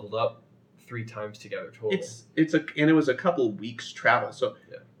 you guys leveled up 3 times together total. and it was a couple weeks travel. So,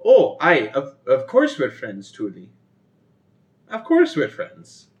 Yeah. oh, of course we're friends, Tuli. Of course we're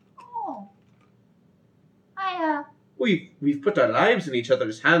friends. Oh. We've put our lives in each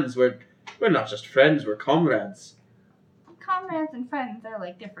other's hands. We're not just friends. We're comrades. Comrades and friends are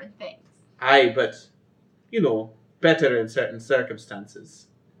like different things. Aye, but you know, better in certain circumstances.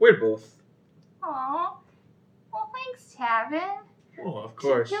 We're both. Aw. Well, thanks, Tavin. Oh, of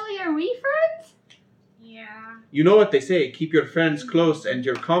course. Tilly, are we friends? Yeah. You know what they say: keep your friends close and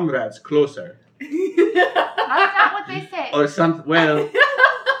your comrades closer. That's not what they say. Or something. Well,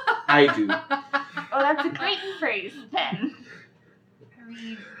 I do. Oh, that's a great phrase, then. I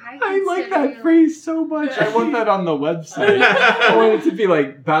mean, I like consider that you- phrase so much. I want that on the website. I want it to be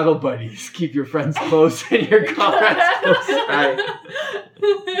like battle buddies. Keep your friends close and your comrades close. Aye.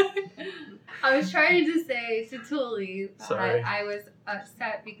 I was trying to say to Tuli that Sorry. I was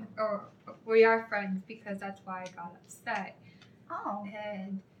upset or we are friends because that's why I got upset, Oh.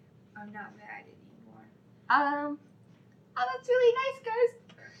 and I'm not mad anymore. Oh, that's really nice, guys.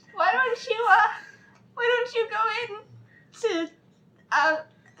 Why don't you go in to,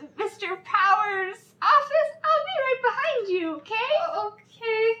 Mr. Powers' office? I'll be right behind you, okay?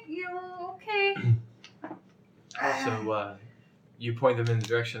 Okay, okay. So you point them in the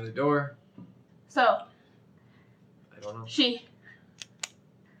direction of the door. So, I don't know.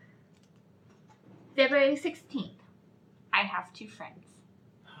 February 16th, I have 2 friends.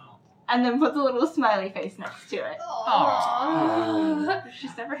 And then puts a little smiley face next to it.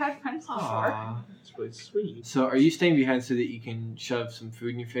 She's never had friends before. Aw. That's really sweet. So are you staying behind so that you can shove some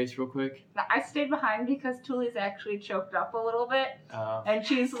food in your face real quick? Now, I stayed behind because Tuli's actually choked up a little bit. Uh, And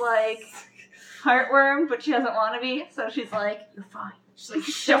she's like heartworm, but she doesn't want to be. So she's like, "You're fine." She's like,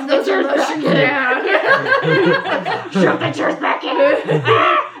 "Shove those emotions down." Shove the truth back in.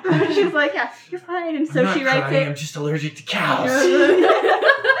 She's like, "Yeah, you're fine." And so she writes I'm it. just allergic to cows.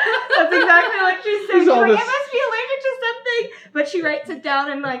 That's exactly what she said. There's She's all like, this- "I must be allergic to something." But she writes it down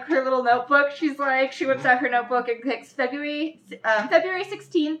in like her little notebook. She's like, she whips out her notebook and clicks February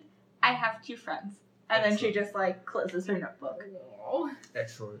 16th. I have 2 friends. And then she just like closes her notebook.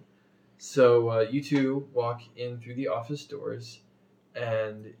 Excellent. So you two walk in through the office doors,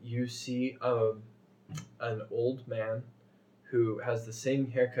 and you see an old man who has the same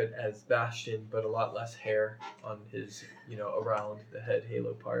haircut as Bastion, but a lot less hair on his, around the head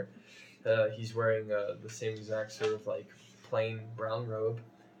halo part. He's wearing the same exact sort of like plain brown robe,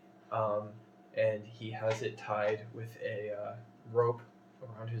 and he has it tied with a rope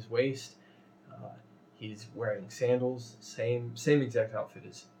around his waist. He's wearing sandals, same exact outfit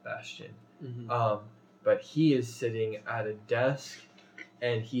as Bastion. Mm-hmm. But he is sitting at a desk,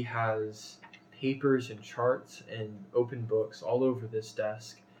 and he has papers and charts and open books all over this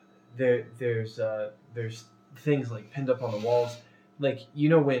desk. There's things like pinned up on the walls, like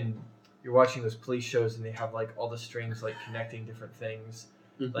when you're watching those police shows and they have like all the strings like connecting different things.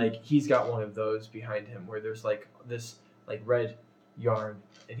 Mhm. Like he's got one of those behind him where there's like this like red yarn,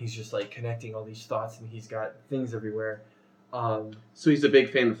 and he's just like connecting all these thoughts, and he's got things everywhere. So he's a big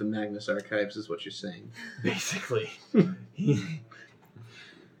fan of the Magnus Archives, is what you're saying. Basically.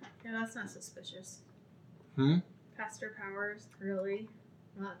 Yeah, that's not suspicious. Hmm? Pastor Powers, really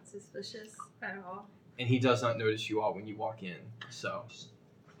not suspicious at all. And he does not notice you all when you walk in. So.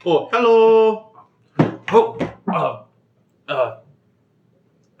 Oh, hello!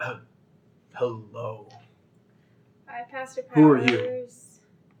 Hello. Hi, Pastor Powers. Who are you?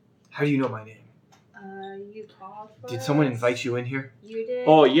 How do you know my name? you called for Did someone us? invite you in here? You did.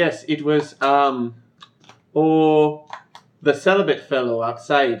 Oh yes, it was the celibate fellow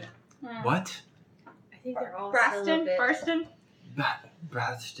outside. What? I think they're all Braston? celibate. Barston?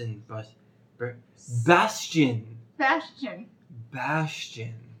 Bastion, Bastion. Bastion.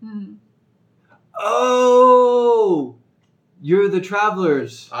 Bastion. Hmm. Oh! You're the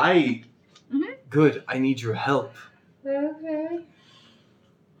travelers. Aye. Good, I need your help. Okay.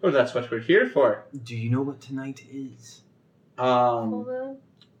 Oh, that's what we're here for. Do you know what tonight is? Hold on.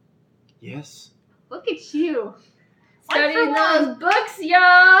 Yes? Look at you. Studying those books,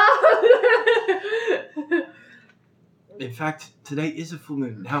 y'all. In fact, today is a full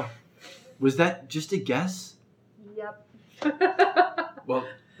moon. Now, was that just a guess? Yep. Well,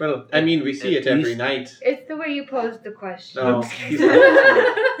 Well, I mean, we see At it every least- night. It's the way you posed the question. No, he's not.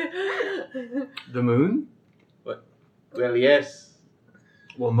 the moon? Well, yes.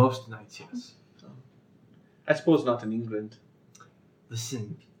 Well, most nights, yes. I suppose not in England.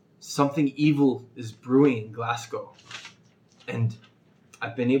 Listen, something evil is brewing in Glasgow. And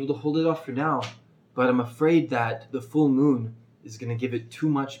I've been able to hold it off for now, but I'm afraid that the full moon is going to give it too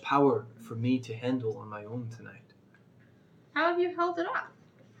much power for me to handle on my own tonight. How have you held it up?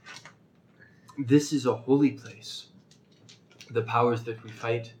 This is a holy place. The powers that we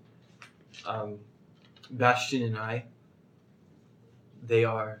fight, Bastion and I, they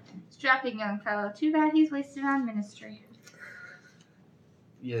are, Strapping young fellow. Too bad he's wasted on ministry.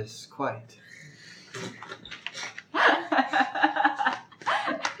 yes, quite.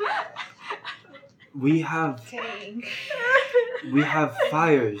 We have Dang.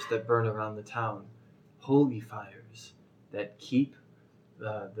 fires that burn around the town, holy fires that keep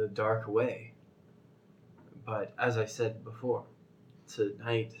the dark away. But as I said before,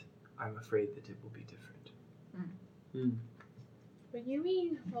 tonight I'm afraid that it will be different. When you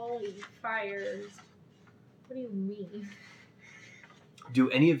mean holy fires, what do you mean? Do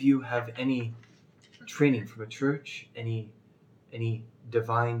any of you have any training from a church? Any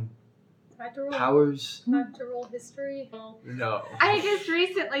divine I have to roll. powers? I have to roll history. No. I just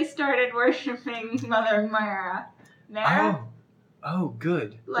recently started worshiping Mother Myra. Mara? Oh,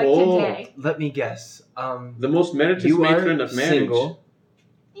 good. Like Oh. today. Let me guess. The most meritorious You matron are of marriage. single,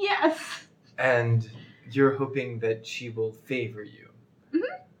 Yes. and you're hoping that she will favor you.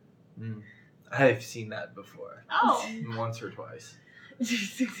 I've seen that before, Oh. once or twice.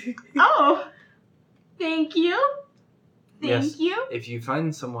 Oh. Thank you. Thank Yes. you. If you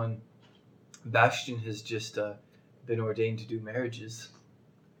find someone, Bastion has just been ordained to do marriages.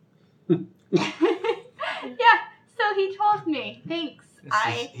 Yeah, so he told me. Thanks.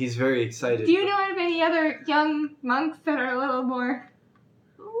 He's very excited. Do you know of any other young monks that are a little more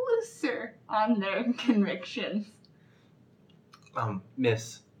looser on their convictions?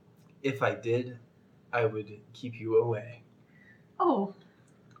 Miss, if I did, I would keep you away. Oh.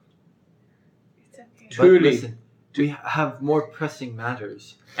 It's okay. But Truly. listen, we have more pressing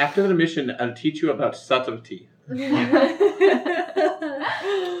matters. After the mission, I'll teach you about subtlety.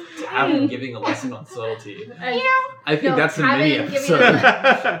 Tavin giving a lesson on subtlety. You know, I think No, that's a mini Tavin giving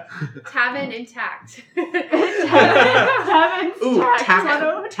episode. Tavin intact. Tavin's Ooh,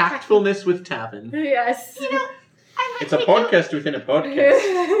 tact. tactfulness with Tavin. Yes. You know, I might It's a take you- podcast within a podcast.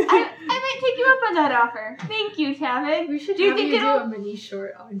 I might take you up on that offer. Thank you, Tavin. We should Do you have think you do it'll- a mini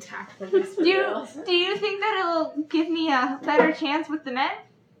short on tactfulness. Do you think that it'll give me a better chance with the men?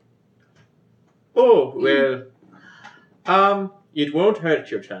 Oh, well, it won't hurt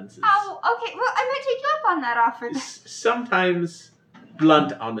your chances. Oh, okay. Well, I might take you up on that offer. Then. Sometimes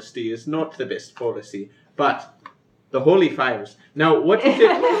blunt honesty is not the best policy, but the holy fires. Now, what is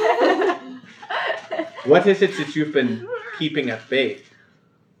it? What is it that you've been keeping at bay?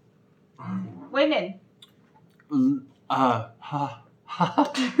 Women. Oh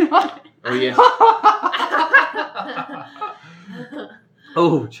yes.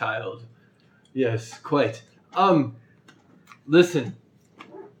 Oh, child. Yes, quite. Listen.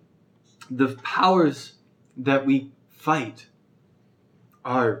 The powers that we fight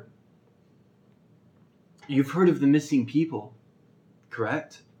are... You've heard of the missing people,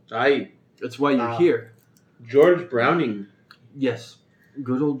 correct? Aye, That's why you're Ah. here. George Browning. Yes.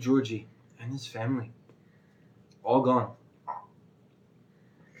 Good old Georgie and his family. All gone.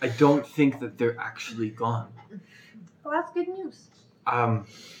 I don't think that they're actually gone. Well, that's good news.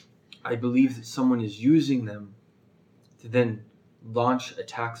 I believe that someone is using them to then launch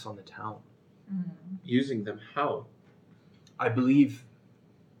attacks on the town. Using them how? I believe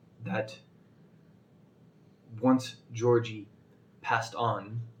that once Georgie passed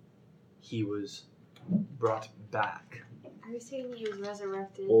on, he was brought back. Are you saying he was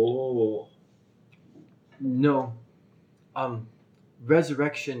resurrected? Oh. No.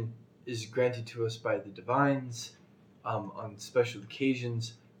 Resurrection is granted to us by the divines on special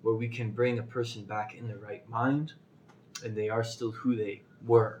occasions where we can bring a person back in their right mind and they are still who they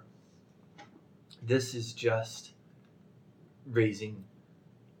were. This is just raising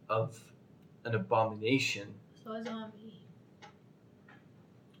of an abomination. So a zombie.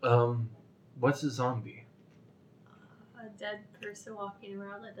 What's a zombie? A dead person walking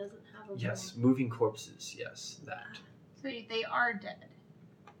around that doesn't have a Yes, moving corpses. Yes, that. So they are dead.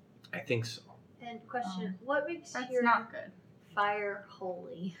 I think so. And question, what makes That's your not good. fire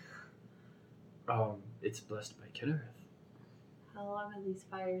holy? It's blessed by Kinnereth. How long have these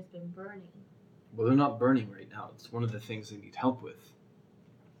fires been burning? Well, they're not burning right now. It's one of the things I need help with.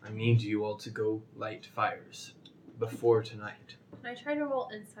 I need you all to go light fires before tonight. Can I try to roll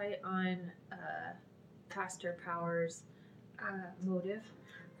insight on Pastor Power's motive?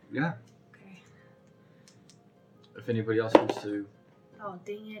 Yeah. Okay. If anybody else wants to. Oh,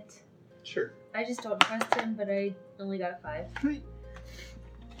 dang it. Sure. I just don't trust him, but I only got a 5.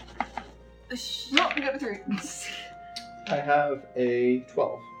 No, I got a 3. I have a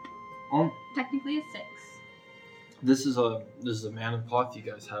 12. Technically a 6. This is a man of cloth. You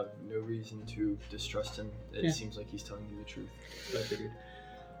guys have no reason to distrust him. It Yeah. seems like he's telling you the truth. I figured.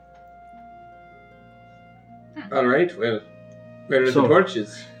 All right, well, where are So- the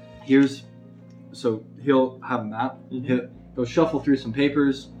torches? So he'll have a map. Mhm. He'll shuffle through some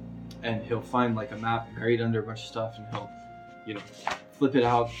papers, and he'll find like a map buried under a bunch of stuff, and he'll, flip it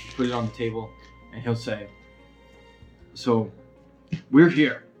out, put it on the table, and he'll say, "So, we're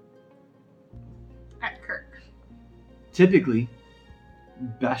here. At Kirk. Typically,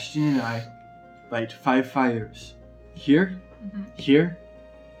 Bastion and I light 5 fires. Here, Mhm. here,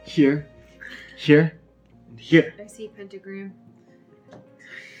 here, here, and here. I see pentagram.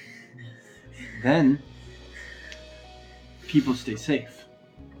 Then, people stay safe.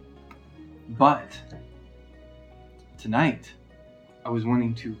 But, tonight, I was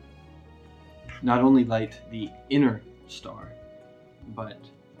wanting to not only light the inner star, but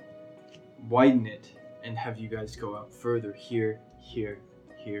widen it and have you guys go out further here, here,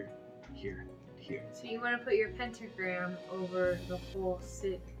 here, here, here. So you want to put your pentagram over the whole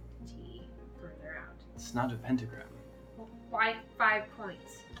city further out. It's not a pentagram. Why 5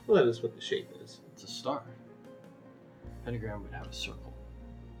 points? Well, that is what the shape is. It's a star. Pentagram would have a circle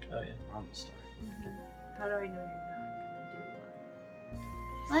Oh, yeah. around the star. How do I know you're not going to do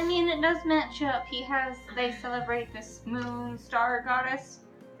I mean, it does match up. They celebrate this moon star goddess.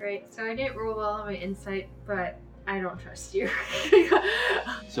 one? Right, so I didn't roll well on my insight, but I don't trust you.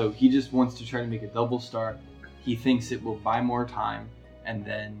 So he just wants to try to make a double star. He thinks it will buy more time, and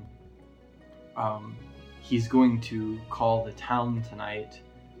then he's going to call the town tonight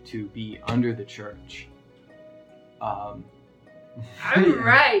to be under the church. I'm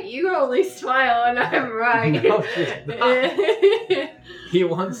right. You only smile and I'm right. No, she's not. He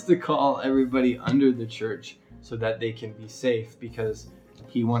wants to call everybody under the church so that they can be safe, because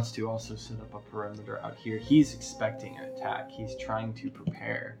He wants to also set up a perimeter out here. He's expecting an attack. He's trying to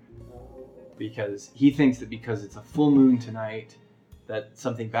prepare because he thinks that because it's a full moon tonight that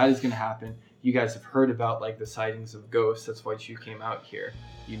something bad is going to happen. You guys have heard about like the sightings of ghosts. That's why you came out here.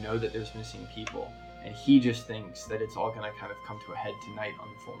 You know that there's missing people. And he just thinks that it's all going to kind of come to a head tonight on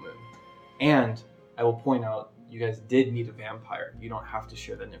the full moon. And I will point out, you guys did meet a vampire. You don't have to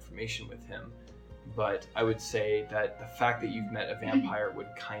share that information with him. But I would say that the fact that you've met a vampire would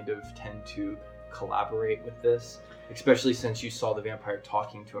kind of tend to collaborate with this, especially since you saw the vampire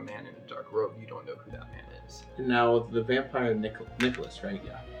talking to a man in a dark robe. You don't know who that man is. And now the vampire Nicholas, right?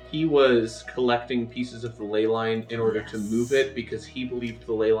 Yeah. He was collecting pieces of the ley line in order to move it because he believed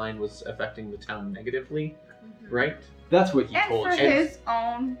the ley line was affecting the town negatively, right? That's what he And told for you. his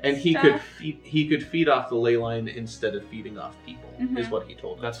own And he stuff. could feed off the ley line instead of feeding off people, is Mhm. what he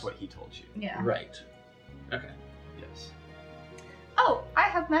told us. That's what he told you. Yeah. Right. Okay. Yes. Oh, I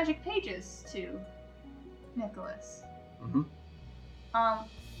have magic pages to Nicholas. Mm-hmm.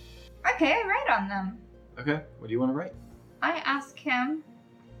 Okay, I write on them. Okay. What do you want to write? I ask him,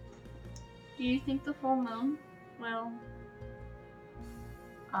 do you think the full moon will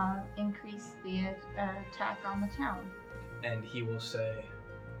increase the attack on the town? And he will say,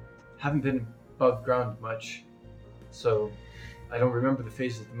 haven't been above ground much, so I don't remember the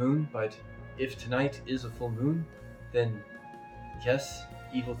phase of the moon, but if tonight is a full moon, then yes,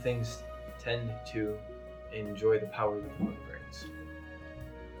 evil things tend to enjoy the power that the moon brings.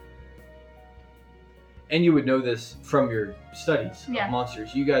 And you would know this from your studies Yeah. of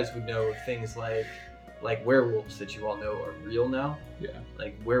monsters. You guys would know things like like werewolves that you all know are real now. Yeah.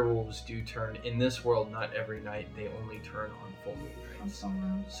 Like werewolves do turn in this world, not every night. They only turn on full moon nights.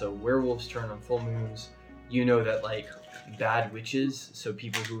 So werewolves turn on full moons. You know that like bad witches, so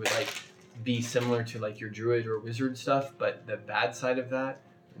people who would like be similar to like your druid or wizard stuff, but the bad side of that,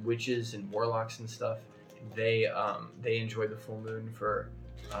 witches and warlocks and stuff, they enjoy the full moon for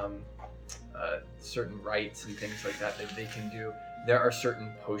certain rites and things like that they can do. There are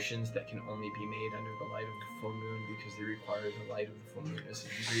certain potions that can only be made under the light of the full moon because they require the light of the full moon as an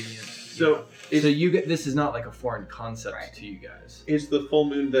ingredient. So, This is not like a foreign concept to you guys. is the full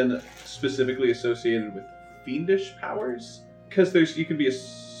moon then specifically associated with fiendish powers? Because you can be a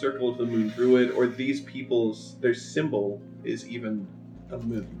Circle of the Moon druid, or these people's their symbol is even a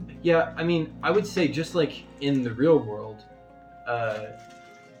moon. Yeah, I mean, I would say just like in the real world,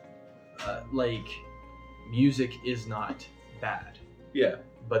 like music is not bad. Yeah.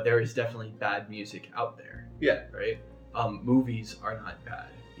 But there is definitely bad music out there. Yeah. Right? Movies are not bad.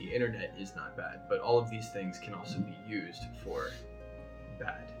 The internet is not bad. But all of these things can also be used for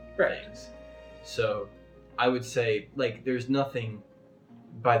bad things. So I would say, like, there's nothing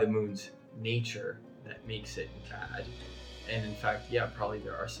by the moon's nature that makes it bad. And in fact, yeah, probably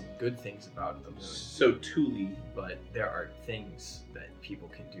there are some good things about the moon. So Thule. But there are things that people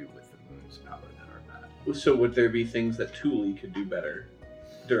can do with the moon's power that are bad. So would there be things that Thule could do better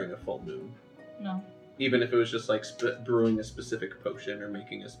during a full moon? No. Even if it was just like brewing a specific potion or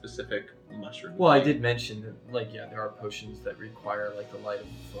making a specific mushroom. Well, I did mention that, like, yeah, there are potions that require like the light of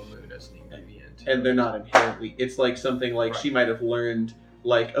the full moon as an ingredient. And they're not inherently. It's like something like she might have learned,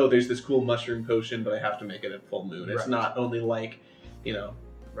 like, oh, there's this cool mushroom potion, but I have to make it at full moon. It's not only like, you know.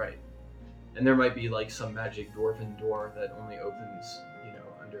 Right. And there might be like some magic dwarven door that only opens, you know,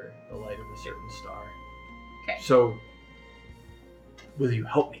 under the light of a certain star. Okay. So, will you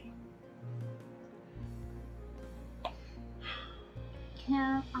help me?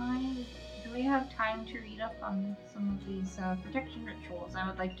 Do we have time to read up on some of these protection rituals? I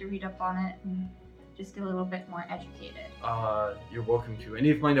would like to read up on it and just get a little bit more educated. You're welcome to any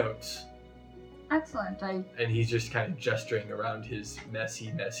of my notes. Excellent. And he's just kind of gesturing around his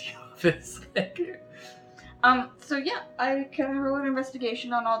messy office. So yeah, I can roll an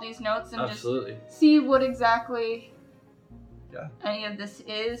investigation on all these notes and Absolutely. just see what exactly any of this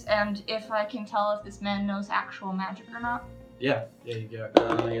is, and if I can tell if this man knows actual magic or not. Yeah, you go.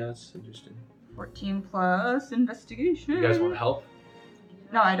 Yeah, that's interesting. 14 plus investigation. You guys want help?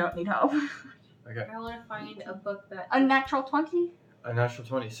 No, I don't need help. Okay. I want to find a book that... A natural 20? A natural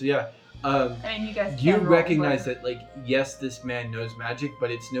 20. So yeah, I mean, you guys you can roll, recognize but... that, like, yes, this man knows magic, but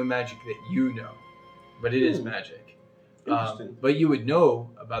it's no magic that you know. But it is magic. Interesting. But you would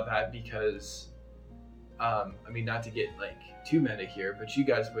know about that because, I mean, not to get, like, too meta here, but you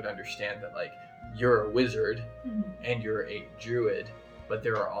guys would understand that, like, you're a wizard and you're a druid, but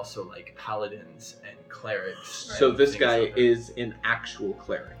there are also, like, paladins and clerics. So this guy is an actual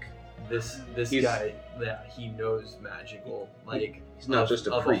cleric. This guy, yeah, he knows magical, like, he's not just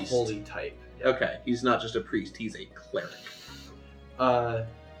a priest. Of a holy type. Yeah. Okay, he's not just a priest, he's a cleric.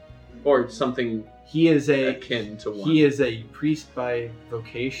 Or something he is akin to one. He is a priest by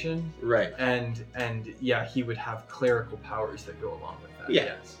vocation. Right. And yeah, he would have clerical powers that go along with that. Yeah.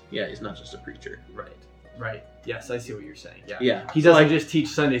 Yes. Yeah, he's not just a preacher. Right. Yes, I see what you're saying. Yeah. Yeah. He doesn't just teach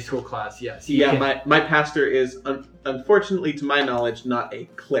Sunday school class. Yes. My pastor is, unfortunately, to my knowledge, not a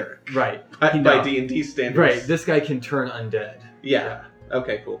cleric. Right. By D&D standards. Right. This guy can turn undead. Yeah.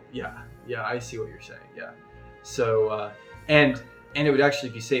 Okay, cool. Yeah, I see what you're saying. Yeah. So, and it would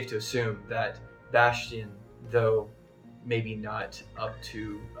actually be safe to assume that Bastion, though maybe not up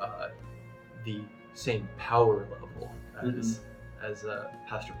to the same power level as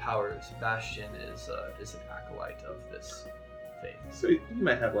Pastor Powers, Bastion is an acolyte of this faith. So you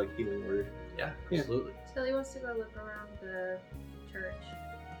might have like healing word. Yeah, absolutely. Tilly wants to go look around the church.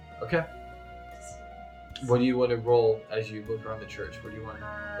 Okay. What do you want to roll as you look around the church? What do you want to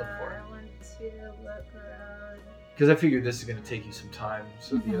look for? I want to look around. Because I figured this is going to take you some time,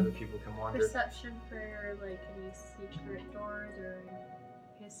 so the other people can wander. Perception for like any secret doors or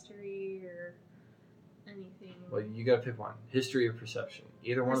history or anything. Well, you got to pick one: history or perception.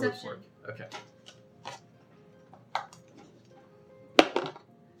 Either one of those work. Okay.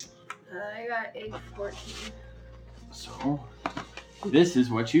 I got a 14. So, this is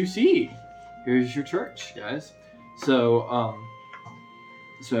what you see. Here's your church, guys. So,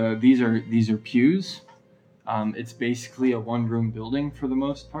 so these are pews. It's basically a one-room building for the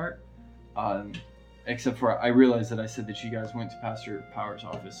most part. Except for, I realized that I said that you guys went to Pastor Powers'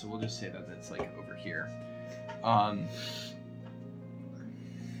 office, so we'll just say that that's like over here.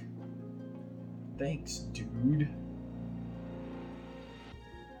 Thanks, dude.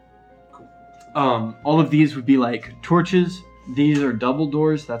 All of these would be like torches. These are double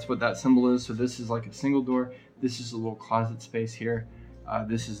doors. That's what that symbol is. So this is like a single door. This is a little closet space here.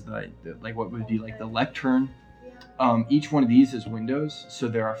 This is the like what would be like the lectern. Each one of these is windows. So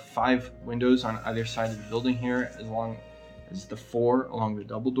there are 5 windows on either side of the building here, as long as the 4 along the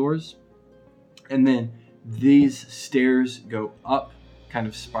double doors. And then these stairs go up, kind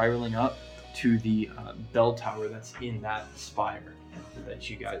of spiraling up to the bell tower that's in that spire that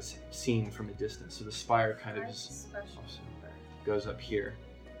you guys have seen from a distance. So the spire kind of goes up here.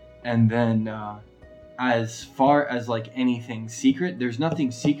 And then as far as like anything secret, there's nothing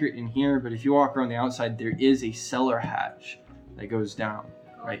secret in here, but if you walk around the outside, there is a cellar hatch that goes down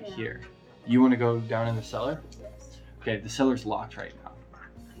right here. You want to go down in the cellar? Yes. Okay, the cellar's locked right now. I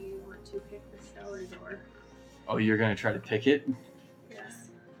want to pick the cellar door. Oh, you're going to try to pick it? Yes.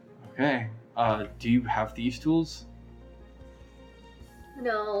 Okay. Do you have these tools?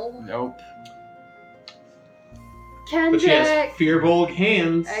 No. Nope. But she has Kendrick! Fearbolg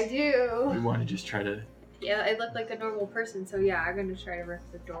hands. I do. You want to just try to Yeah, I look like a normal person, so yeah, I'm gonna try to rip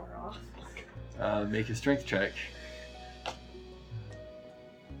the door off. make a strength check.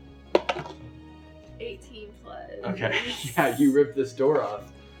 18 plus. Okay. Yeah, you ripped this door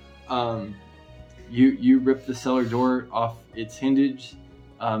off. You rip the cellar door off its hinge.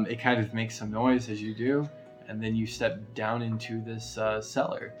 It kind of makes some noise as you do, and then you step down into this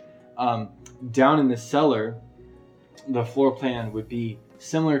cellar. Down in the cellar, the floor plan would be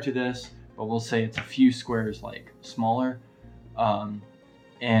similar to this, but we'll say it's a few squares like smaller,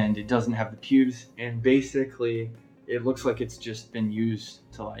 and it doesn't have the pews. And basically, it looks like it's just been used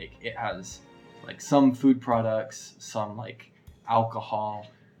to like it has like some food products, some like alcohol.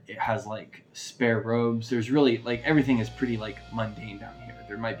 It has like spare robes. There's really like everything is pretty like mundane down here.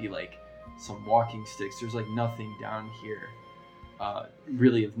 There might be like some walking sticks. There's like nothing down here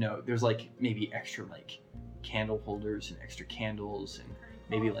really of note. There's like maybe extra like candle holders and extra candles and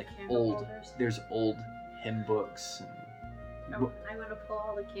maybe like there's old hymn books and I want to pull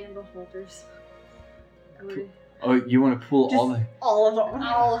all the candle holders. oh, you want to pull All of them.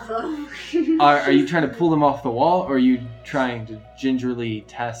 All of them. are you trying to pull them off the wall, or are you trying to gingerly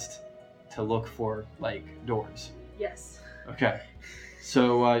test to look for like doors? Yes. Okay,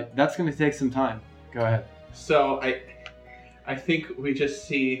 so that's going to take some time. Go ahead. So I think we just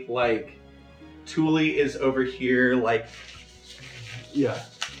see like Thule is over here like Yeah.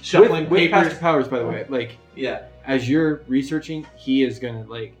 shuffling with papers. Pastor Powers, by the way, like Yeah. as you're researching, he is gonna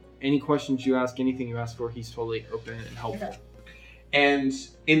like any questions you ask, anything you ask for, he's totally open and helpful. And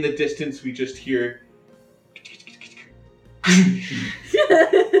in the distance, we just hear,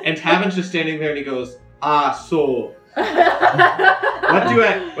 and Tavin's just standing there, and he goes, so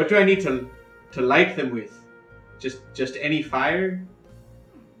what do I need to light them with? Just any fire,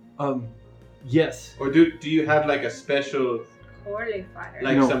 Yes. or do you have like a special Holy fire.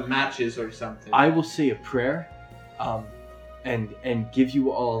 like No. some matches or something? I will say a prayer, and give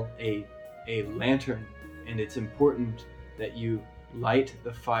you all a lantern, and it's important that you light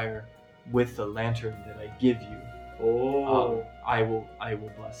the fire with the lantern that I give you. Oh. I will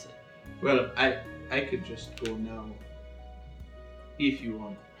bless it. Well, I could just go now if you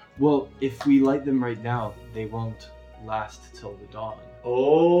want. Well, if we light them right now, they won't last till the dawn.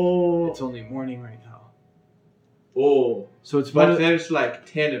 Oh. It's only morning right now. Oh. So it's But better. there's like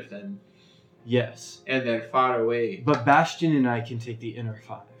 10 of them, Yes. and they're far away. But Bastion and I can take the inner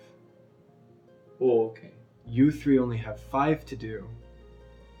 5. Oh, okay. You 3 only have 5 to do.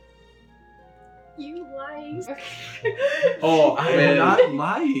 You lies. Oh, I am not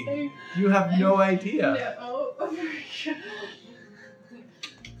lying. You have no idea.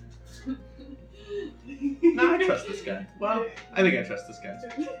 No, I trust this guy. Well, I think I trust this guy.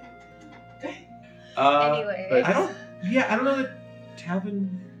 Anyway. I don't know that Tavin.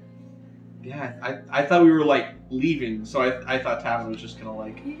 Yeah, I thought we were like leaving, so I thought Tavin was just gonna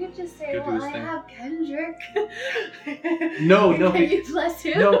like. You could just say, Go do well, his I thing. have Kendrick. No, Can you bless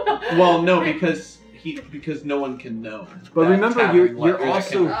him? no. Well, no, because no one can know. But that remember, Tavin, you're like, there's a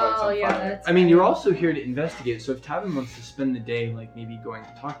also- Kendrick lights on Oh, yeah, fire. that's I mean, you're right. also here to investigate. So if Tavin wants to spend the day, like maybe going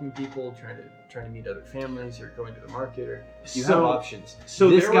to talking to people, trying to meet other families, or going to the market, or you have options.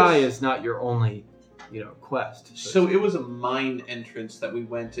 So this there guy was- is not your only, quest. So it was a mine entrance that we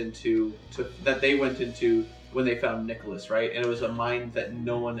went into that they went into when they found Nicholas, right? And it was a mine that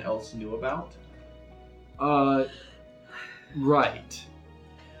no one else knew about. Right.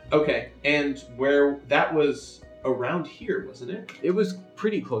 Okay, and where that was around here, wasn't it? It was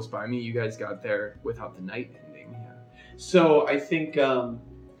pretty close by. I mean, you guys got there without the night ending. Yeah. So I think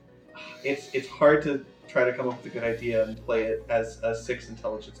it's hard to try to come up with a good idea and play it as a 6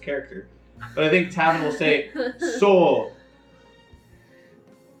 intelligence character. But I think Tavin will say,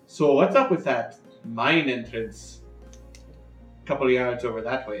 So what's up with that mine entrance? A couple of yards over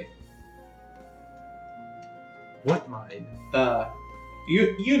that way. What mine?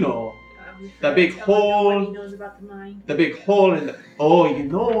 You know, We the big forgot to tell him hole. nobody knows about the mine. the big hole in the. Oh, you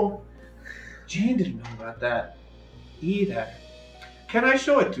know, Jane didn't know about that either. Can I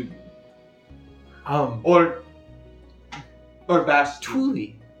show it to you? Or Bast?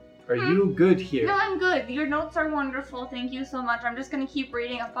 Thule, are you good here? No, I'm good. Your notes are wonderful. Thank you so much. I'm just gonna keep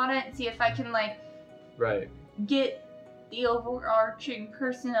reading up on it and see if I can Right. get the overarching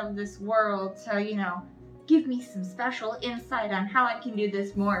person of this world to, give me some special insight on how I can do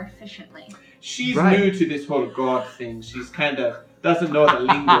this more efficiently. She's Right. new to this whole god thing. She's kind of doesn't know the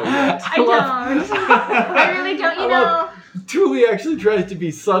lingo yet. I don't. I really don't, I love- Thule actually tries to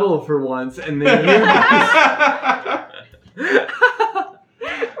be subtle for once, and then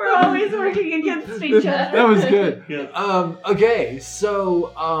We're always working against each other. That was good. Yeah. Okay,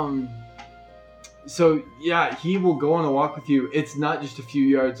 so yeah, he will go on a walk with you. It's not just a few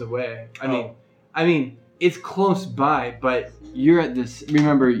yards away. I mean, it's close by, but you're at this.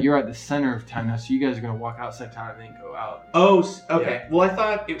 Remember, you're at the center of town now, so you guys are gonna walk outside town and then go out. Oh, okay. Well, I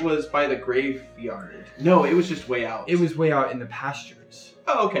thought it was by the graveyard. No, it was just way out. It was way out in the pastures.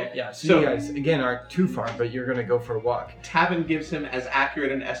 Oh, okay. Yeah, so So- you guys again aren't too far, but you're gonna go for a walk. Tavin gives him as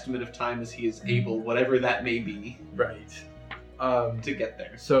accurate an estimate of time as he is able, whatever that may be, Right. to get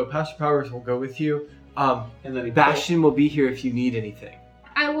there. So Pastor Powers will go with you. And then he Bastion will be here if you need anything.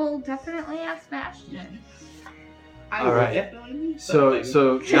 I will definitely ask Bastion. I All will right. definitely need So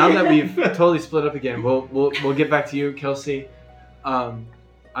something. now that we've totally split up again, we'll get back to you, Kelsey.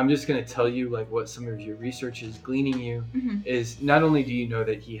 I'm just gonna tell you what some of your research is gleaning you is. Not only do you know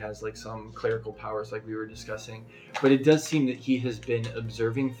that he has some clerical powers like we were discussing, but it does seem that he has been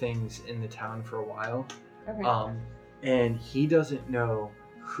observing things in the town for a while. Okay. And he doesn't know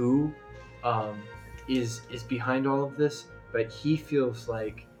who is behind all of this, but he feels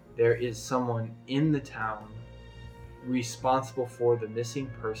like there is someone in the town responsible for the missing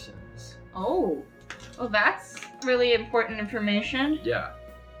persons. Oh. Well, that's really important information. Yeah.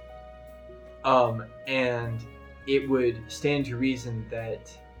 And it would stand to reason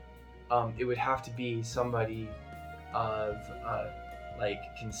that it would have to be somebody of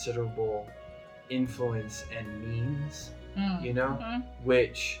considerable influence and means,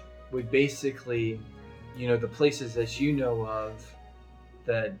 which would basically, the places that you know of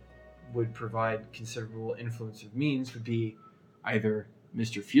that would provide considerable influence of means would be either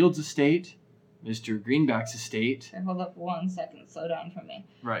Mr. Fields' estate, Mr. Greenback's estate. Okay, hold up 1 second. Slow down for me.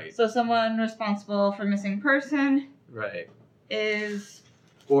 Right. So someone responsible for missing person Right. is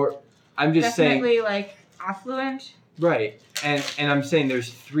Or I'm just saying. definitely affluent. Right. And I'm saying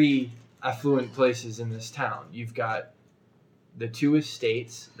there's 3 affluent places in this town. You've got the 2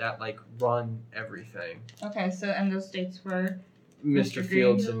 estates that run everything. Okay, so and those states were Mr. Mr.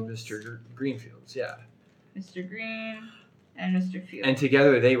 Fields and Greenfields. Mr. Greenfields, yeah. Mr. Green and Mr. Fields. And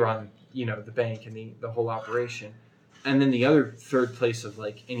together they run, the bank and the whole operation. And then the other third place of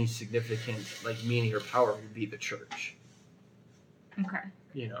any significant meaning or power would be the church.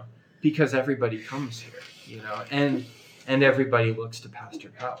 Okay. Because everybody comes here, and everybody looks to Pastor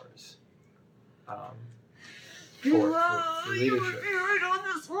Powers. For leadership.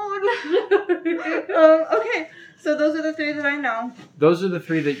 Okay, so those are the 3 that I know. Those are the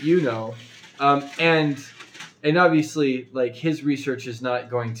 3 that you know, and obviously, his research is not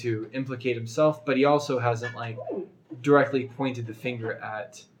going to implicate himself, but he also hasn't directly pointed the finger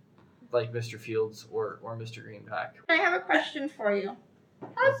at Mr. Fields or Mr. Greenback. I have a question for you.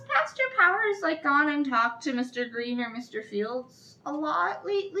 Has Pastor Powers gone and talked to Mr. Green or Mr. Fields a lot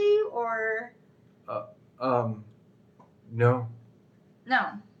lately, or No,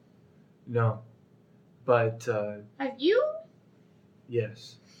 no? but Have you?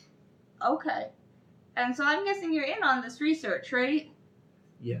 yes, Okay. And so I'm guessing you're in on this research, right?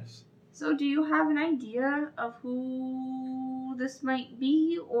 yes. So do you have an idea of who this might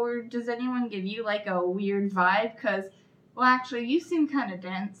be, or does anyone give you a weird vibe? Because, well, actually, you seem kind of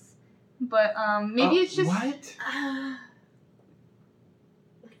dense, but maybe it's just what?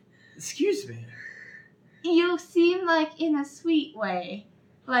 Excuse me. you seem in a sweet way,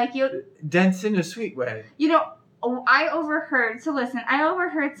 you. Dense in a sweet way. I overheard. So listen, I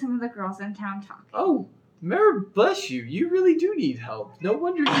overheard some of the girls in town talking. Oh, Mara, bless you. You really do need help. No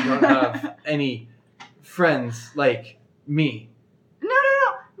wonder you don't have any friends like me. No.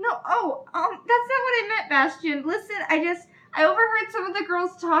 Oh, that's not what I meant, Bastion. Listen, I overheard some of the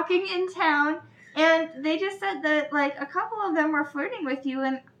girls talking in town, and they just said that, like, a couple of them were flirting with you,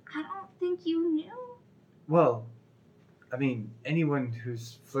 and I don't think you knew. Well, I mean, anyone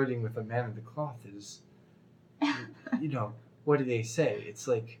who's flirting with a man of the cloth is, you know, what do they say? It's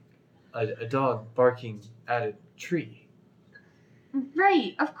like a dog barking at a tree.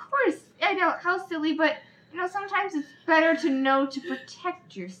 Right, of course. I know, how silly, but, sometimes it's better to know to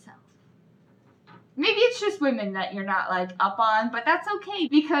protect yourself. Maybe it's just women that you're not, like, up on, but that's okay,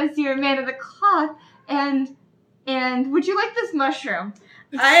 because you're a man of the cloth, and would you like this mushroom?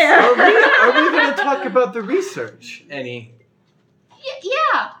 Are we going to talk about the research, Annie?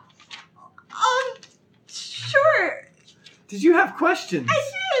 Yeah. Sure. Did you have questions?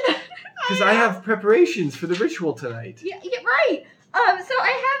 I did. Because I have preparations for the ritual tonight. Yeah, right. So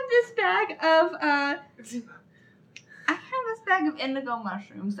I have this bag of indigo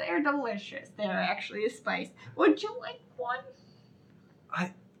mushrooms. They are delicious. They are actually a spice. Would you like one?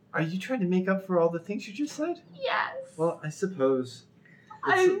 Are you trying to make up for all the things you just said? Yes. Well, I suppose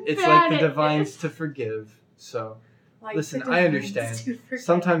I'm it's bad like the at divines this. to forgive. So, Like listen, the I divines understand. to forget.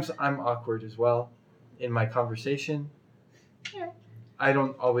 Sometimes I'm awkward as well in my conversation. Yeah. I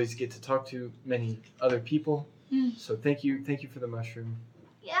don't always get to talk to many other people. Mm. So thank you for the mushroom.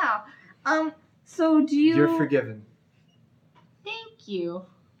 Yeah. So do you... You're forgiven. Thank you.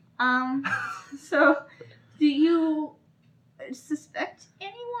 So do you suspect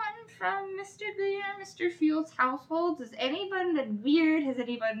anyone from Mr. Green or Mr. Fields' household? Has anyone been weird? Has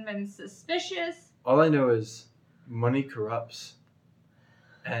anyone been suspicious? All I know is money corrupts.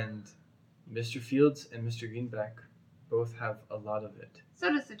 And Mr. Fields and Mr. Greenback both have a lot of it.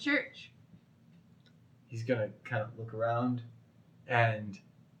 So does the church. He's gonna kind of look around, and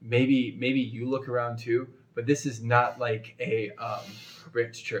maybe you look around too. But this is not like a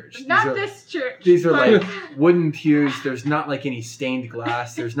rich church. Not this church. These are but- like wooden pews. There's not like any stained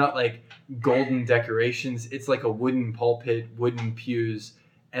glass. There's not like golden decorations. It's like a wooden pulpit, wooden pews,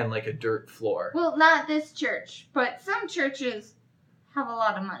 and like a dirt floor. Well, not this church, but some churches have a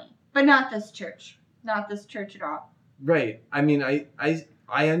lot of money. But not this church. Not this church at all. Right. I mean,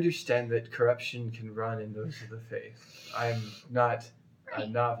 I understand that corruption can run in those of the faith. I'm not a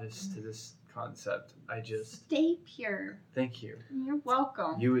novice to this concept. I just Stay pure. thank you. You're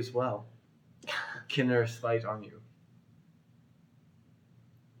welcome. You as well. Kinner's light on you.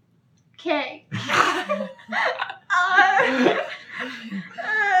 Okay.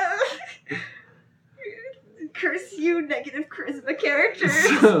 Curse you, negative charisma characters.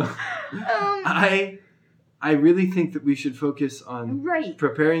 So, Um, I really think that we should focus on right.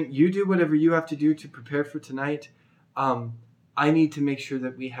 preparing. You do whatever you have to do to prepare for tonight. I need to make sure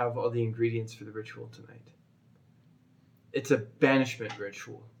that we have all the ingredients for the ritual tonight. It's a banishment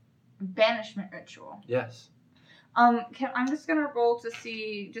ritual. Banishment ritual. Yes. I'm just gonna roll to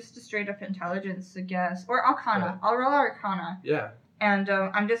see just a straight up intelligence, I guess, or Arcana. I'll roll Arcana, Yeah. and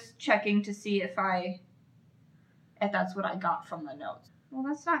I'm just checking to see if that's what I got from the notes. Well,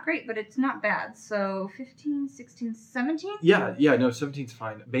 that's not great, but it's not bad. So 15, 16, 17? Yeah, no, 17's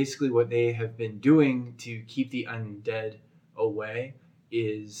fine. Basically, what they have been doing to keep the undead away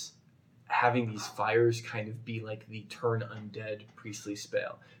is having these fires kind of be like the turn undead priestly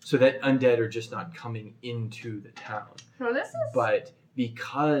spell. So that undead are just not coming into the town. So this is... But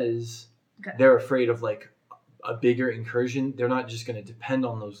because Okay. they're afraid of like a bigger incursion, they're not just going to depend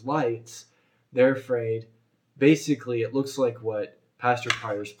on those lights. They're afraid. Basically, it looks like what Pastor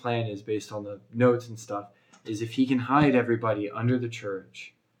Pryor's plan is, based on the notes and stuff, is if he can hide everybody under the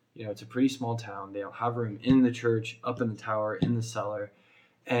church. You know, it's a pretty small town. They'll have room in the church, up in the tower, in the cellar.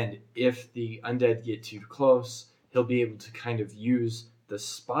 And if the undead get too close, he'll be able to kind of use the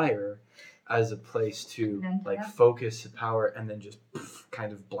spire as a place to like focus the power and then just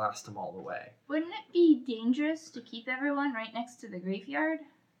kind of blast them all away. Wouldn't it be dangerous to keep everyone right next to the graveyard?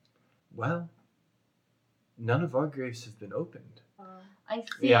 Well, none of our graves have been opened. I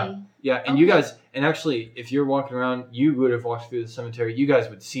see. Yeah, and you guys, and actually, if you're walking around, you would have walked through the cemetery. You guys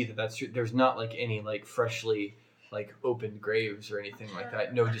would see that that's true. There's not like any like freshly like opened graves or anything like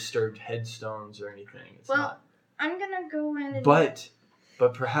that. No disturbed headstones or anything. It's Well, not. I'm gonna go in and... But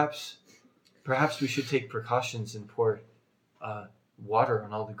perhaps we should take precautions and pour water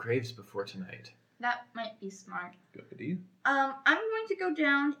on all the graves before tonight. That might be smart. Good idea. I'm going to go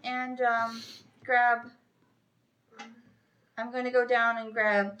down and grab... I'm going to go down and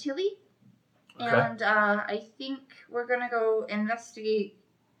grab Tilly. Okay. And I think we're going to go investigate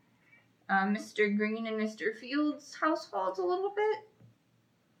Mr. Green and Mr. Fields' households a little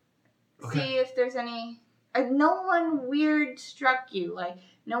bit. Okay. See if there's any... no one weird struck you. Like,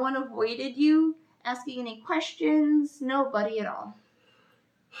 no one avoided you. asking any questions. Nobody at all.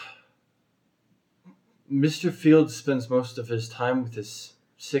 Mr. Fields spends most of his time with his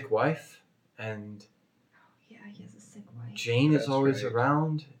sick wife, and Yeah, he has a sick wife. Jane That's is always right.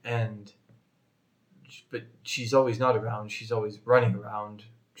 around, but she's always not around. She's always running around,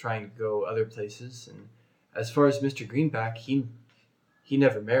 trying to go other places. And as far as Mr. Greenback, he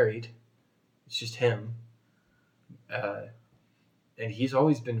never married. It's just him. And he's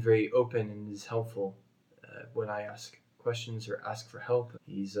always been very open and is helpful when I ask questions or ask for help.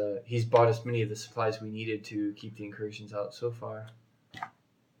 He's bought us many of the supplies we needed to keep the incursions out so far.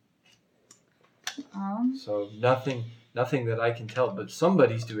 So nothing that I can tell, but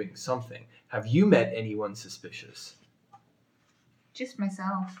somebody's doing something. Have you met anyone suspicious? Just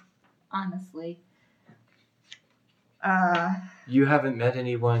myself, honestly. You haven't met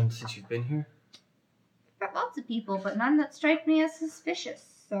anyone since you've been here? Got lots of people, but none that strike me as suspicious.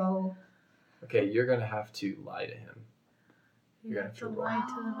 So Okay, you're gonna have to lie to him. You You're have to gonna have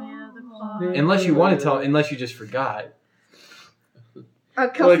to lie to the man of the cloth. Unless you want to tell, unless you just forgot. Well,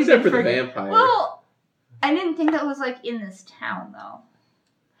 Kelsey except did for the forget- vampire. Well, I didn't think that was like in this town though.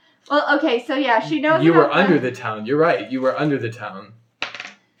 Well, okay, so yeah, she knows. You were about under the town. You're right. You were under the town.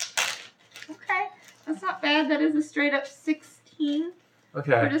 Okay, that's not bad. That is a straight up 16 for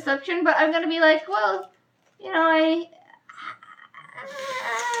Okay. deception. But I'm gonna be like, well, you know,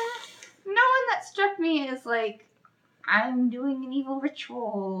 no one that struck me as like I'm doing an evil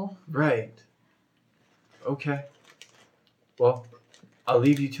ritual. Right. Okay. Well, I'll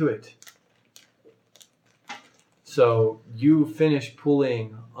leave you to it. So you finish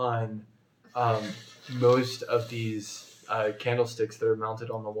pulling on most of these candlesticks that are mounted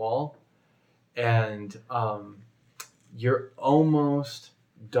on the wall, and you're almost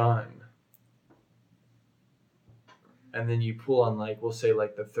done. And then you pull on, like, we'll say,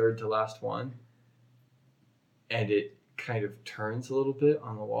 like, the third to last one, and it kind of turns a little bit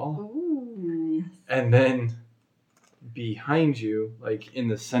on the wall. Ooh. And then behind you, like in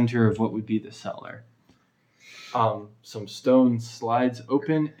the center of what would be the cellar, some stone slides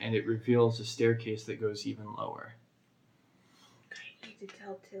open, and it reveals a staircase that goes even lower. I need to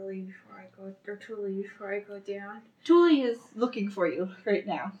tell Tilly before I go, or Tuli before I go down. Tuli is looking for you right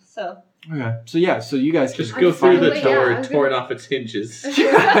now, so. Okay. So yeah, so you guys Just can go through the Yeah, door, I was torn gonna- off its hinges.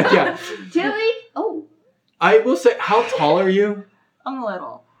 yeah. Tilly? Oh, I will say, how tall are you? I'm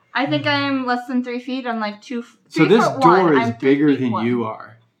little. I think I'm less than 3 feet. I'm like 2 feet. So this door is I'm 3 bigger feet than one. you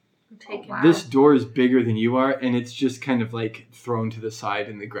are. I'm taking wow. This door is bigger than you are, and it's just kind of like thrown to the side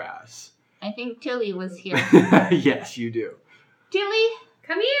in the grass. I think Tilly was here. Yes, you do. Tilly,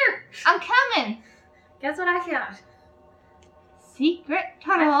 Come here! I'm coming. Guess what I found? Secret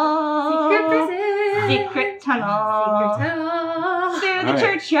tunnel. Secret prison! Secret tunnel. Secret tunnel! Through the Alright.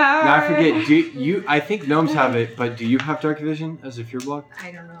 churchyard. Now I forget. Do you? I think gnomes have it, but do you have dark vision as a fear block?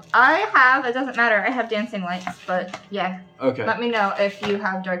 I don't know. I have. It doesn't matter. I have dancing lights, but yeah. Okay. Let me know if you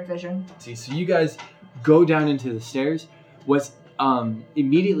have dark vision. See, so you guys go down into the stairs. What's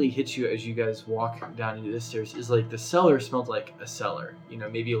immediately hits you as you guys walk down into the stairs is like the cellar smelled like a cellar. You know,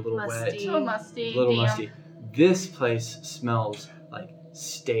 maybe a little A Musty. little musty. wet, a little damp. musty. This place smells like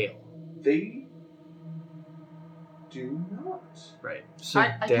stale. They do not. Right. So I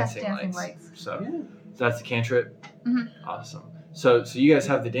cast dancing dancing lights. lights. So Yeah. that's the cantrip. Mhm. Awesome. So you guys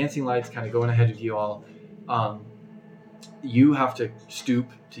have the dancing lights kind of going ahead of you all. You have to stoop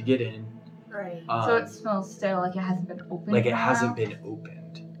to get in. Right. So it smells stale, like it hasn't been opened. Like in it a hasn't while. been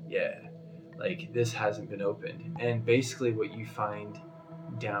opened. Yeah. Like this hasn't been opened. And basically what you find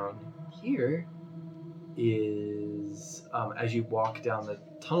down here is as you walk down the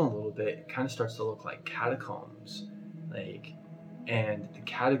tunnel a little bit, it kind of starts to look like catacombs. Like, and the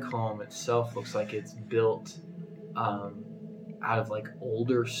catacomb itself looks like it's built out of like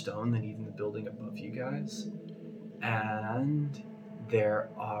older stone than even the building above you guys. And there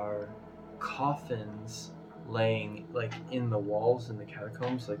are coffins laying like in the walls in the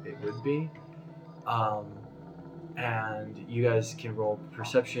catacombs like they would be. And you guys can roll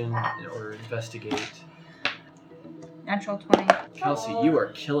perception in order to investigate. Natural 20. Kelsey, you are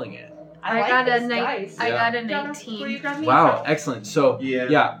killing it. I like got a this ni- dice. I got an Donna, will you 18. grab me a Wow, cup? excellent. So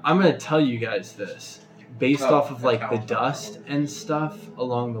Yeah. I'm gonna tell you guys this. Based Oh, off of like the okay. dust and stuff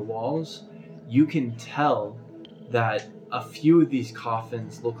along the walls, you can tell that a few of these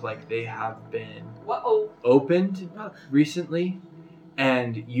coffins look like they have been Whoa. opened recently,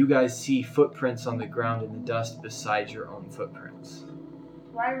 and you guys see footprints on the ground in the dust beside your own footprints.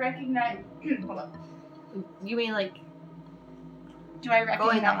 Do I recognize? Hold on. You mean like Do I recognize?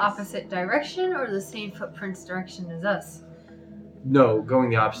 going the opposite direction or the same footprints direction as us? No, going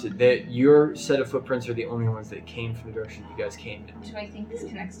the opposite. That your set of footprints are the only ones that came from the direction you guys came in. Do I think this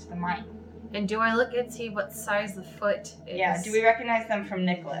connects to the mine? And do I look and see what size the foot is? Yeah, do we recognize them from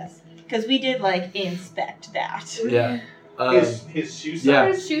Nicholas? Because we did, like, inspect that. Yeah. His shoe size. Yeah.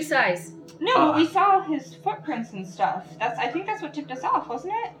 His shoe size. No, but we saw his footprints and stuff. I think that's what tipped us off,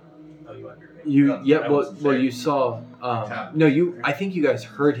 wasn't it? Oh, you underrated. You saw. I think you guys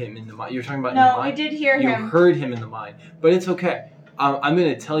heard him in the mine. You're talking about in the No, mine. we did hear You him. heard him in the mine, but it's okay. I'm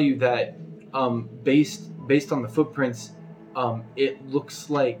going to tell you that based on the footprints, it looks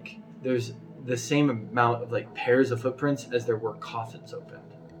like there's the same amount of like pairs of footprints as there were coffins opened.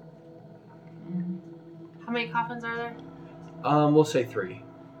 How many coffins are there? We'll say 3.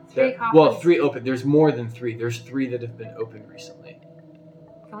 Three coffins. Well, 3 open. There's more than 3. There's 3 that have been opened recently.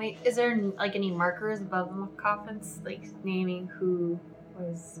 Is there like any markers above the coffins, like naming who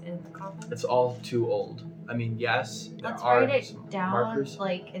was in the coffin? It's all too old. I mean, yes, there Let's are write some it down, markers.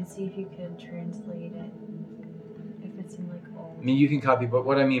 and see if you can translate it. If it's in old. I mean, you can copy, but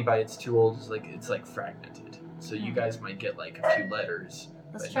what I mean by it's too old is like it's like fragmented. So you guys might get like a few letters.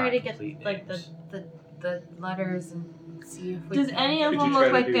 Let's but try not to get complete like names. the letters and see if we Does can. any of Could them you look try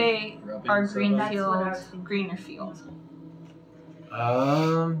to like do they rubbing are so green that- That's what I was fields, thinking. greener fields?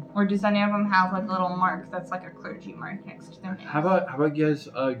 Or does any of them have like a little mark that's like a clergy mark next to their name? How about you guys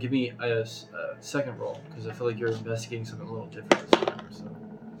give me a second roll, because I feel like you're investigating something a little different this time.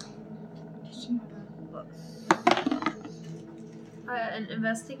 So. And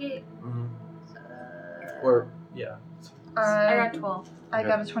investigate. Mhm. Or yeah. I got 12. I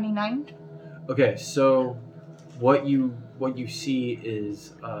got a 29. Okay, so what you see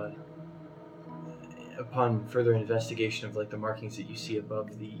is upon further investigation of like the markings that you see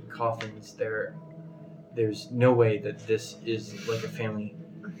above the coffins, there's no way that this is like a family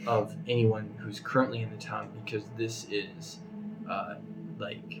of anyone who's currently in the town, because this is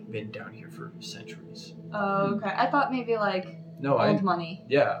like been down here for centuries. Oh, okay. I thought maybe like No, old money.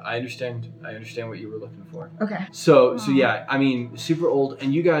 I understand what you were looking for. Okay. So yeah, I mean, super old.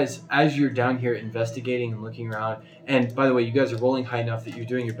 And you guys, as you're down here investigating and looking around, and by the way, you guys are rolling high enough that you're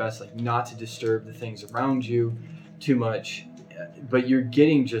doing your best, like, not to disturb the things around you too much, but you're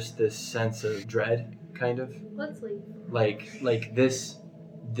getting just this sense of dread, kind of. Let's leave. Like this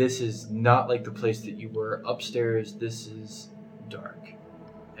is not like the place that you were upstairs. This is dark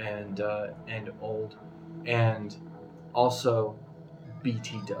and old, and also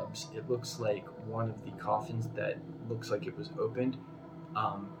BT dubs. It looks like one of the coffins that looks like it was opened.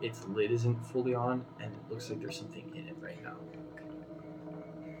 Its lid isn't fully on, and it looks like there's something in it right now.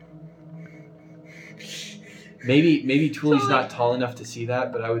 Maybe Tooley's not tall enough to see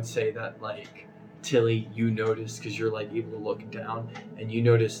that, but I would say that like Tilly, you notice, because you're like able to look down, and you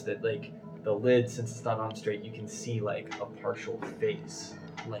notice that like the lid, since it's not on straight, you can see like a partial face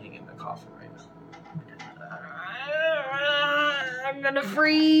laying in the coffin right now. I'm gonna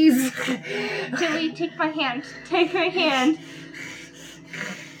freeze. Tilly, take my hand. Take my hand.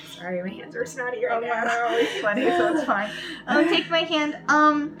 Sorry, my hands are snotty right Oh, now. they're always sweaty, so it's fine. Take my hand.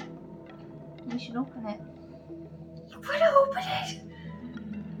 You should open it. You wanna open it?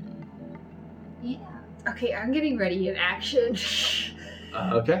 Yeah. Okay, I'm getting ready in action.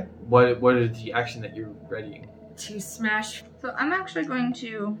 Okay. What is the action that you're readying? To smash. So I'm actually going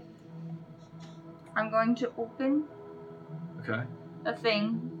to. I'm going to open Okay. a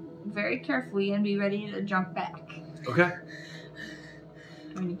thing very carefully and be ready to jump back. Okay.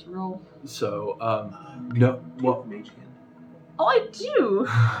 I need to roll. So, no. Well. Oh, I do.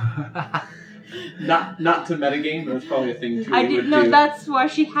 Not to metagame, but it's probably a thing too. I didn't know that's why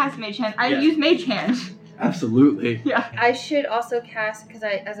she has Mage Hand. I use Mage Hand. Absolutely. Yeah. I should also cast, because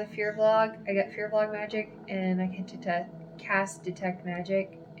as a fear blog, I got fear blog magic, and I can cast detect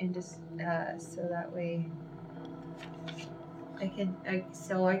magic, and just so that way I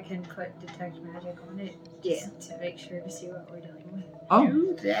can put detect magic on it. Yeah. To make sure to see what we're dealing with. Oh.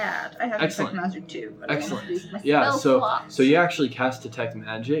 Do that. I have Excellent. Detect Magic too. But I don't Excellent. use my Yeah. spell So slots. you actually cast detect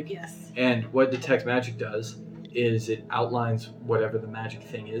magic, Yes. and what detect magic does is it outlines whatever the magic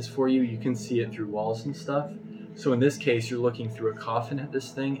thing is for you. You can see it through walls and stuff. So in this case, you're looking through a coffin at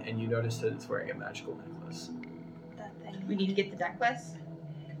this thing, and you notice that it's wearing a magical necklace. That thing. we need to get the necklace.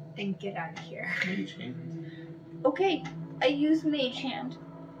 And get out of here. Okay, I use Mage Hand.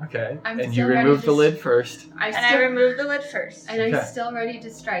 Okay. I'm and you still ready remove to the lid first. And I remove the lid first. And Okay. I'm still ready to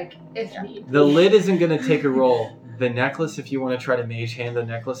strike if need. The lid isn't going to take a roll. The necklace, if you want to try to mage hand the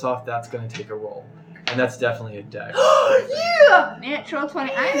necklace off, that's going to take a roll. And that's definitely a dex. Yeah! Natural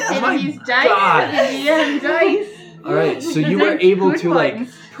 20. I'm Oh my saving these dice God. for the DM dice. All right, so you They're were able good to like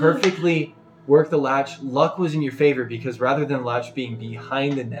ones. perfectly work the latch. Luck was in your favor because rather than latch being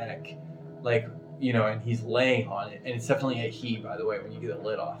behind the neck, like, you know, and he's laying on it, and it's definitely a he, by the way, when you get the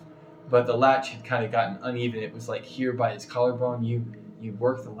lid off. But the latch had kind of gotten uneven. It was like here by his collarbone. You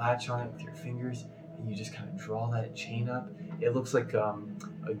work the latch on it with your fingers, and you just kind of draw that chain up. It looks like a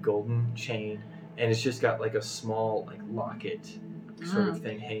golden chain, and it's just got like a small like locket sort of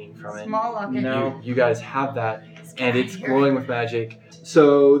thing hanging from it. Small locket. No. You guys have that, and it's glowing with magic.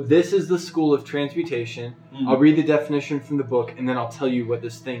 So this is the School of Transmutation. I'll read the definition from the book, and then I'll tell you what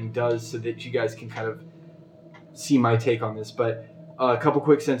this thing does so that you guys can kind of see my take on this. But a couple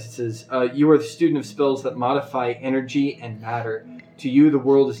quick sentences. You are the student of spells that modify energy and matter. To you, the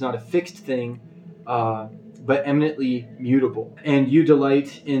world is not a fixed thing, but eminently mutable. And you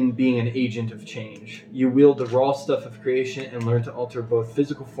delight in being an agent of change. You wield the raw stuff of creation and learn to alter both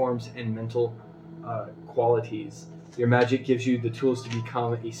physical forms and mental qualities. Your magic gives you the tools to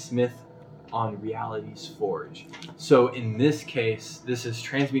become a smith on reality's forge. So in this case, this is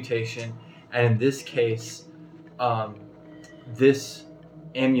transmutation, and in this case, this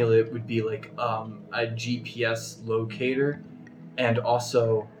amulet would be like a GPS locator, and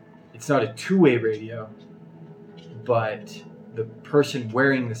also it's not a two-way radio, but the person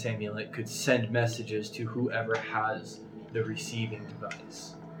wearing this amulet could send messages to whoever has the receiving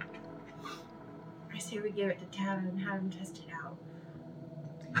device. I say we give it to Tavin and have him test it out.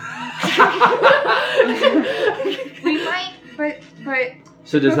 We might, but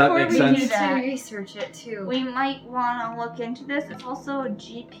So does that Before make we sense? do that, to research it too. we might want to look into this. It's also a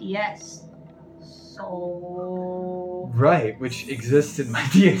GPS. So Right, which exists in my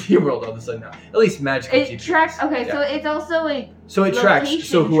D&D world all of a sudden now. At least magical it GPS. tracks. Okay, Yeah. so it's also a So it tracks.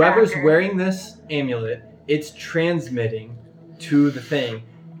 So location whoever's tracker. wearing this amulet, it's transmitting to the thing,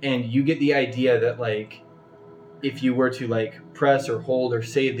 and you get the idea that like, if you were to like press or hold or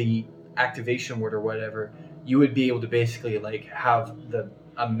say the activation word or whatever, you would be able to basically like have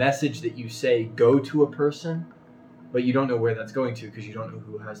a message that you say go to a person, but you don't know where that's going to because you don't know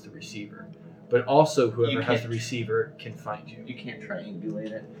who has the receiver. But also whoever You has the can't- receiver can find you. You can't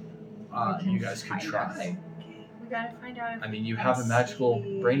triangulate it. You guys could find try. out. We gotta find out if I mean, you we have can a magical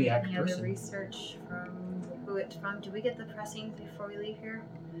see brainiac any other person. research from who it's from. Do we get the pressings before we leave here?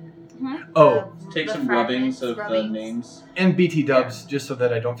 Oh, Take The some fragments, rubbings of the rubbings? names. and BT dubs, just so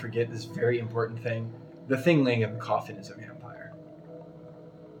that I don't forget this very important thing. The thing laying in the coffin is a vampire.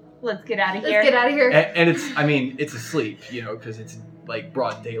 Let's get out of Let's here. get out of here. And it's, I mean, it's asleep, you know, because it's like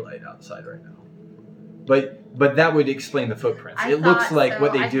broad daylight outside right now. But that would explain the footprints. I It looks thought like so.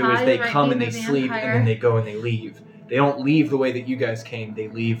 what they I do thought is it they might come be and the they sleep and vampire. then they go and they leave. They don't leave the way that you guys came. They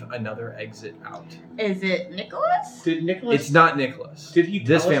leave another exit out. Is it Nicholas? Did Nicholas? It's not Nicholas. Did he tell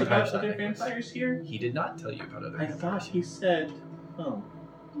This us vampire's about not other Nicholas. vampires here? He did not tell you about other I vampires. thought he said. Oh.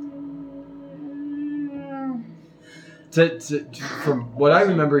 From what I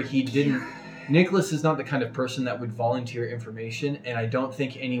remember, he didn't. Nicholas is not the kind of person that would volunteer information, and I don't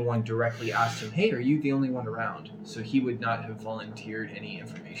think anyone directly asked him, "Hey, are you the only one around?" So he would not have volunteered any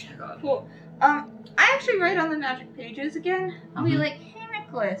information about it. Cool. I actually write on the magic pages again. I'll be Mhm. like, hey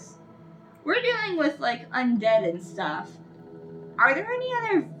Nicholas, we're dealing with like undead and stuff. Are there any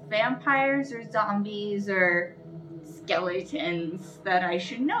other vampires or zombies or skeletons that I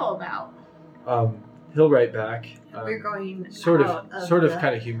should know about? He'll write back. We're going Sort out of the-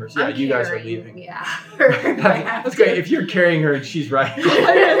 kind of humorous. Yeah, I'm you guys are carrying- leaving. Yeah. That's great. If you're carrying her and she's right. You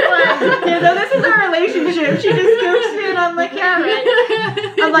know, this is our relationship. She just scoops me in on the camera.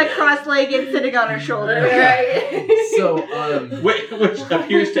 I'm like cross-legged, sitting on her shoulder. So, Which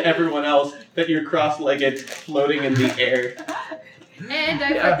appears to everyone else that you're cross-legged, floating in the air. And I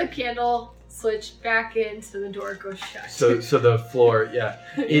Yeah. put the candle switch back in so the door goes shut. so the floor, yeah.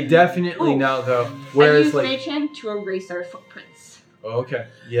 It definitely Ooh. now though. I Whereas use like, Mage Hand to erase our footprints. oh, okay,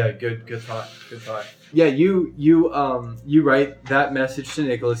 yeah, good thought. Yeah, you write that message to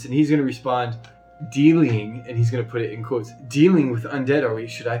Nicholas, and he's gonna respond, dealing, and he's gonna put it in quotes. Dealing with undead, are we?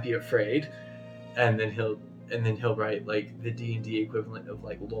 Should I be afraid? And then he'll write like the D&D equivalent of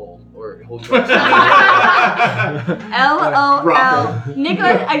like lol, or he'll write LOL. Bravo.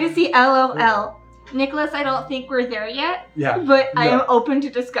 Nicholas, I just see LOL. Nicholas, I don't think we're there yet, yeah, but I No. am open to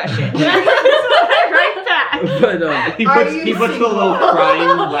discussion. That's what I write back. but He Are puts, you he puts the single? little crying,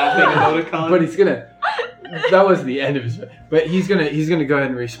 laughing emoticon. but he's gonna. That was the end of his. But he's gonna go ahead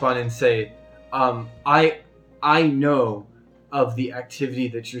and respond and say, I know of the activity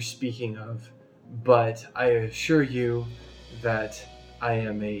that you're speaking of, but I assure you that I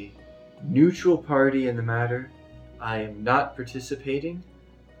am a neutral party in the matter. I am not participating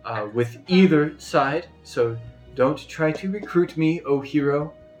with either side, so don't try to recruit me, oh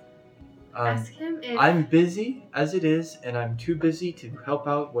hero. Ask him if I'm busy as it is, and I'm too busy to help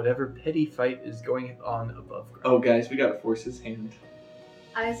out whatever petty fight is going on above ground. Oh, guys, we gotta force his hand.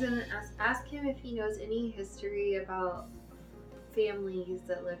 I was gonna ask him if he knows any history about families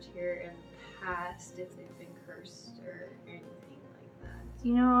that lived here in the past, if they've been cursed or anything like that. Do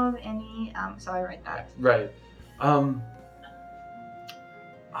you know of any? So I write that. Right.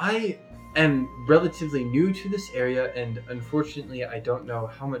 I am relatively new to this area, and unfortunately, I don't know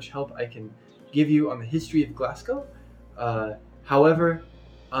how much help I can give you on the history of Glasgow. However,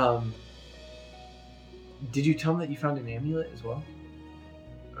 did you tell him that you found an amulet as well?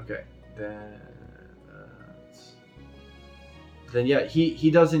 Okay, then yeah, he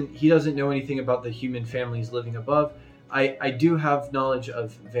doesn't know anything about the human families living above. I do have knowledge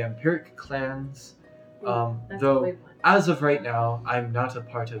of vampiric clans, That's though what we want. as of right now, I'm not a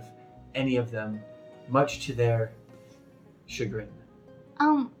part of any of them, much to their chagrin.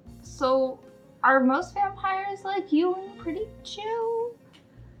 So are most vampires like you and pretty chill?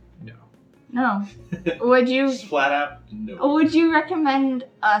 No. No. Would you? Just flat out, no. Would you recommend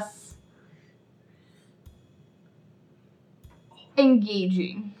us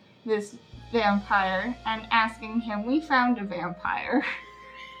engaging this vampire and asking him, we found a vampire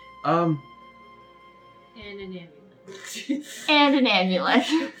And an amulet. and an amulet?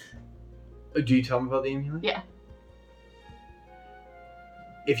 Do you tell him about the amulet? Yeah.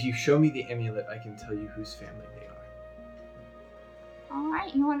 If you show me the amulet, I can tell you whose family they are.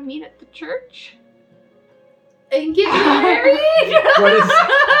 Alright, you want to meet at the church? And get married?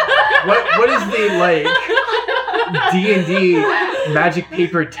 What is the like D&D magic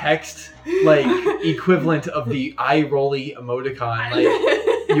paper text like equivalent of the eye rolly emoticon?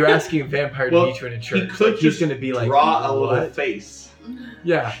 Like you're asking a vampire to meet you in a church. He could Like, he's just gonna be like, draw a little "What?" face.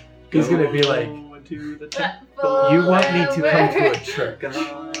 Yeah, he's gonna be like, Go to the you want me to come to a church,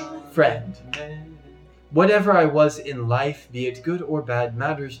 friend? Whatever I was in life, be it good or bad,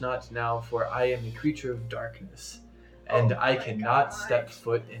 matters not now, for I am a creature of darkness, and I cannot step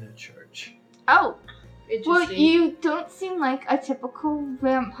foot in a church. Oh, well, Interesting. you don't seem like a typical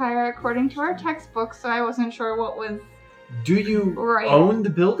vampire according to our textbook, so I wasn't sure what was... Do you Right. own the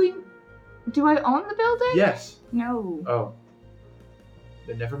building? Do I own the building? Yes. No. Oh.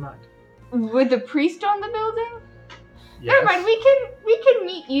 Then never mind. Would the priest own the building? Yes. Never mind, we can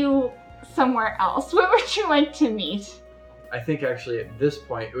meet you somewhere else. Where would you like to meet? I think actually at this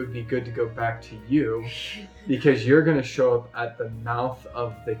point it would be good to go back to you, because you're going to show up at the mouth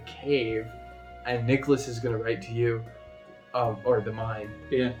of the cave, and Nicholas is going to write to you, or the mine.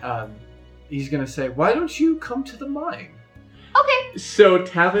 Yeah. He's going to say, "Why don't you come to the mine?" Okay. So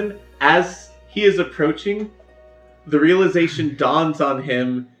Tavin, as he is approaching, the realization dawns on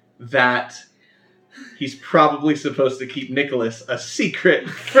him that he's probably supposed to keep Nicholas a secret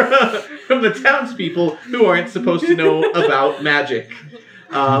from the townspeople who aren't supposed to know about magic.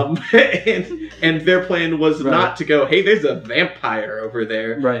 And their plan was Right. not to go, hey, there's a vampire over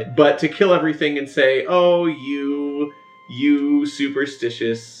there, Right. but to kill everything and say, oh, you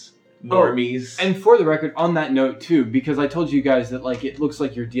superstitious normies. And for the record, on that note too, because I told you guys that like it looks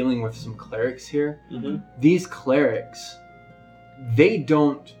like you're dealing with some clerics here. Mhm. These clerics, they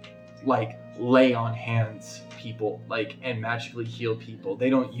don't like lay on hands people like and magically heal people. They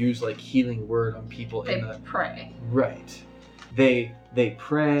don't use like healing word on people They in the pray. right. They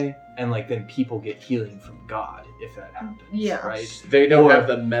pray and like then people get healing from God if that happens. Yes. Right. They don't Or- have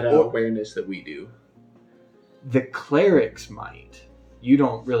the meta or- awareness that we do. The clerics might. You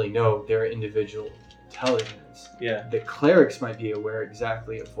don't really know their individual intelligence. Yeah. The clerics might be aware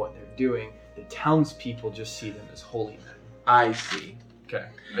exactly of what they're doing. The townspeople just see them as holy men. I see. Okay.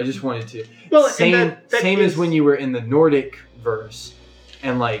 I just wanted to. Well, and same that same is- as when you were in the Nordic verse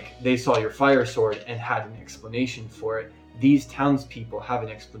and like they saw your fire sword and had an explanation for it. These townspeople have an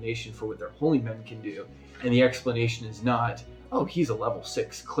explanation for what their holy men can do. And the explanation is not, oh, he's a level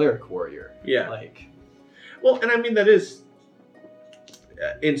 6 cleric warrior. Yeah. Like, Well, and I mean, that is,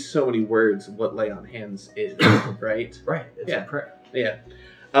 in so many words, what lay on hands is, right? right. It's Yeah. a prayer. Yeah.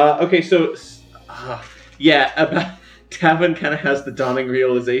 Okay, so, yeah, about Tavin kind of has the dawning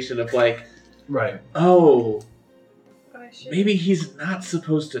realization of like, Right. oh, Oh, shit. maybe he's not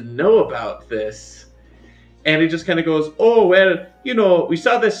supposed to know about this. And he just kind of goes, oh, well, you know, we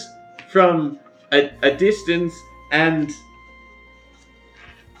saw this from a distance, and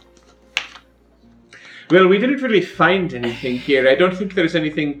well, we didn't really find anything here. I don't think there's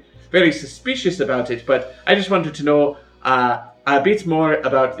anything very suspicious about it, but I just wanted to know a bit more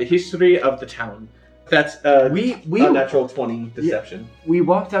about the history of the town. That's We a natural 20 deception. we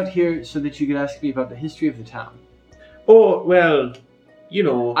walked out here so that you could ask me about the history of the town. Oh, well, you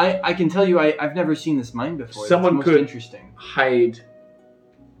know, I can tell you, I've never seen this mine before. Someone That's most could- interesting. hide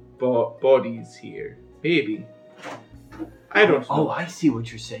bodies here. Maybe. I don't know. Oh, I see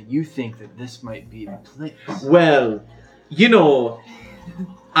what you're saying. You think that this might be the place. Well, you know,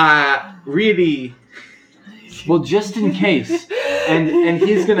 really. Well, just in case. And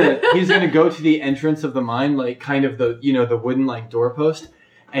he's gonna go to the entrance of the mine, like kind of the the wooden like doorpost,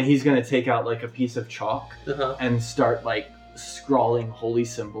 and he's gonna take out like a piece of chalk Uh-huh. and start like scrawling holy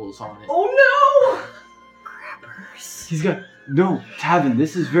symbols on it. Oh no! He's got no, Tavin,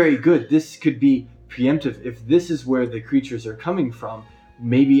 this is very good. This could be preemptive. If this is where the creatures are coming from,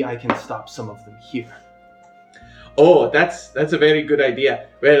 maybe I can stop some of them here. Oh, that's a very good idea.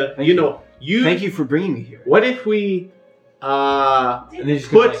 Well, Thank you you. know, Thank you for bringing me here. What if we And they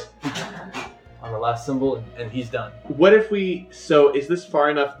just put? on the last symbol, and he's done. What if we? So, is this far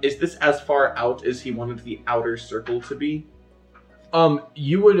enough? Is this as far out as he wanted the outer circle to be?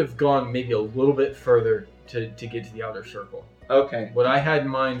 You would have gone maybe a little bit further to get to the outer circle. Okay. What I had in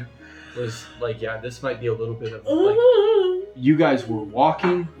mind was like, yeah, this might be a little bit of like, You guys were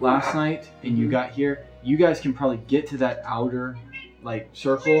walking last night, and you got here. You guys can probably get to that outer, like,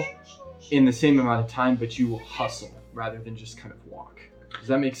 circle in the same amount of time, but you will hustle rather than just kind of walk. Does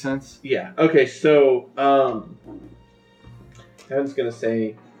that make sense? Yeah. Okay. So, I was gonna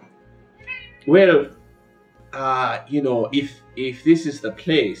say, well, you know, if this is the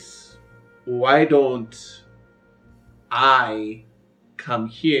place, why don't I come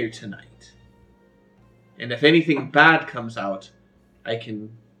here tonight? And if anything bad comes out, I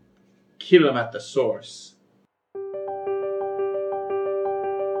can kill him at the source.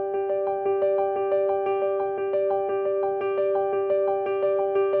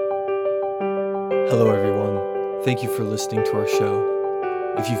 Hello, everyone. Thank you for listening to our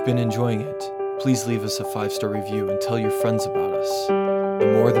show. If you've been enjoying it, please leave us a 5-star review and tell your friends about us. The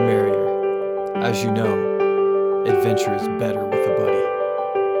more the merrier. As you know, adventure is better with a buddy.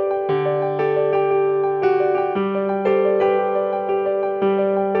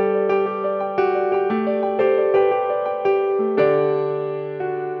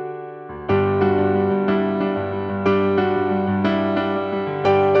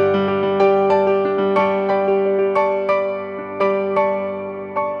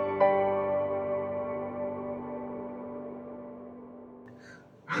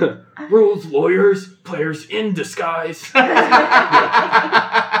 rules, lawyers, players in disguise. Did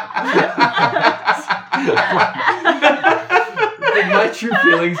my true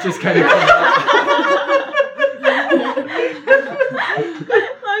feelings just kind of come out?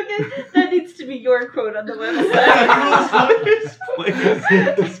 Logan, that needs to be your quote on the website. Rules, lawyers, players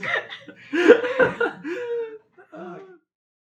in disguise.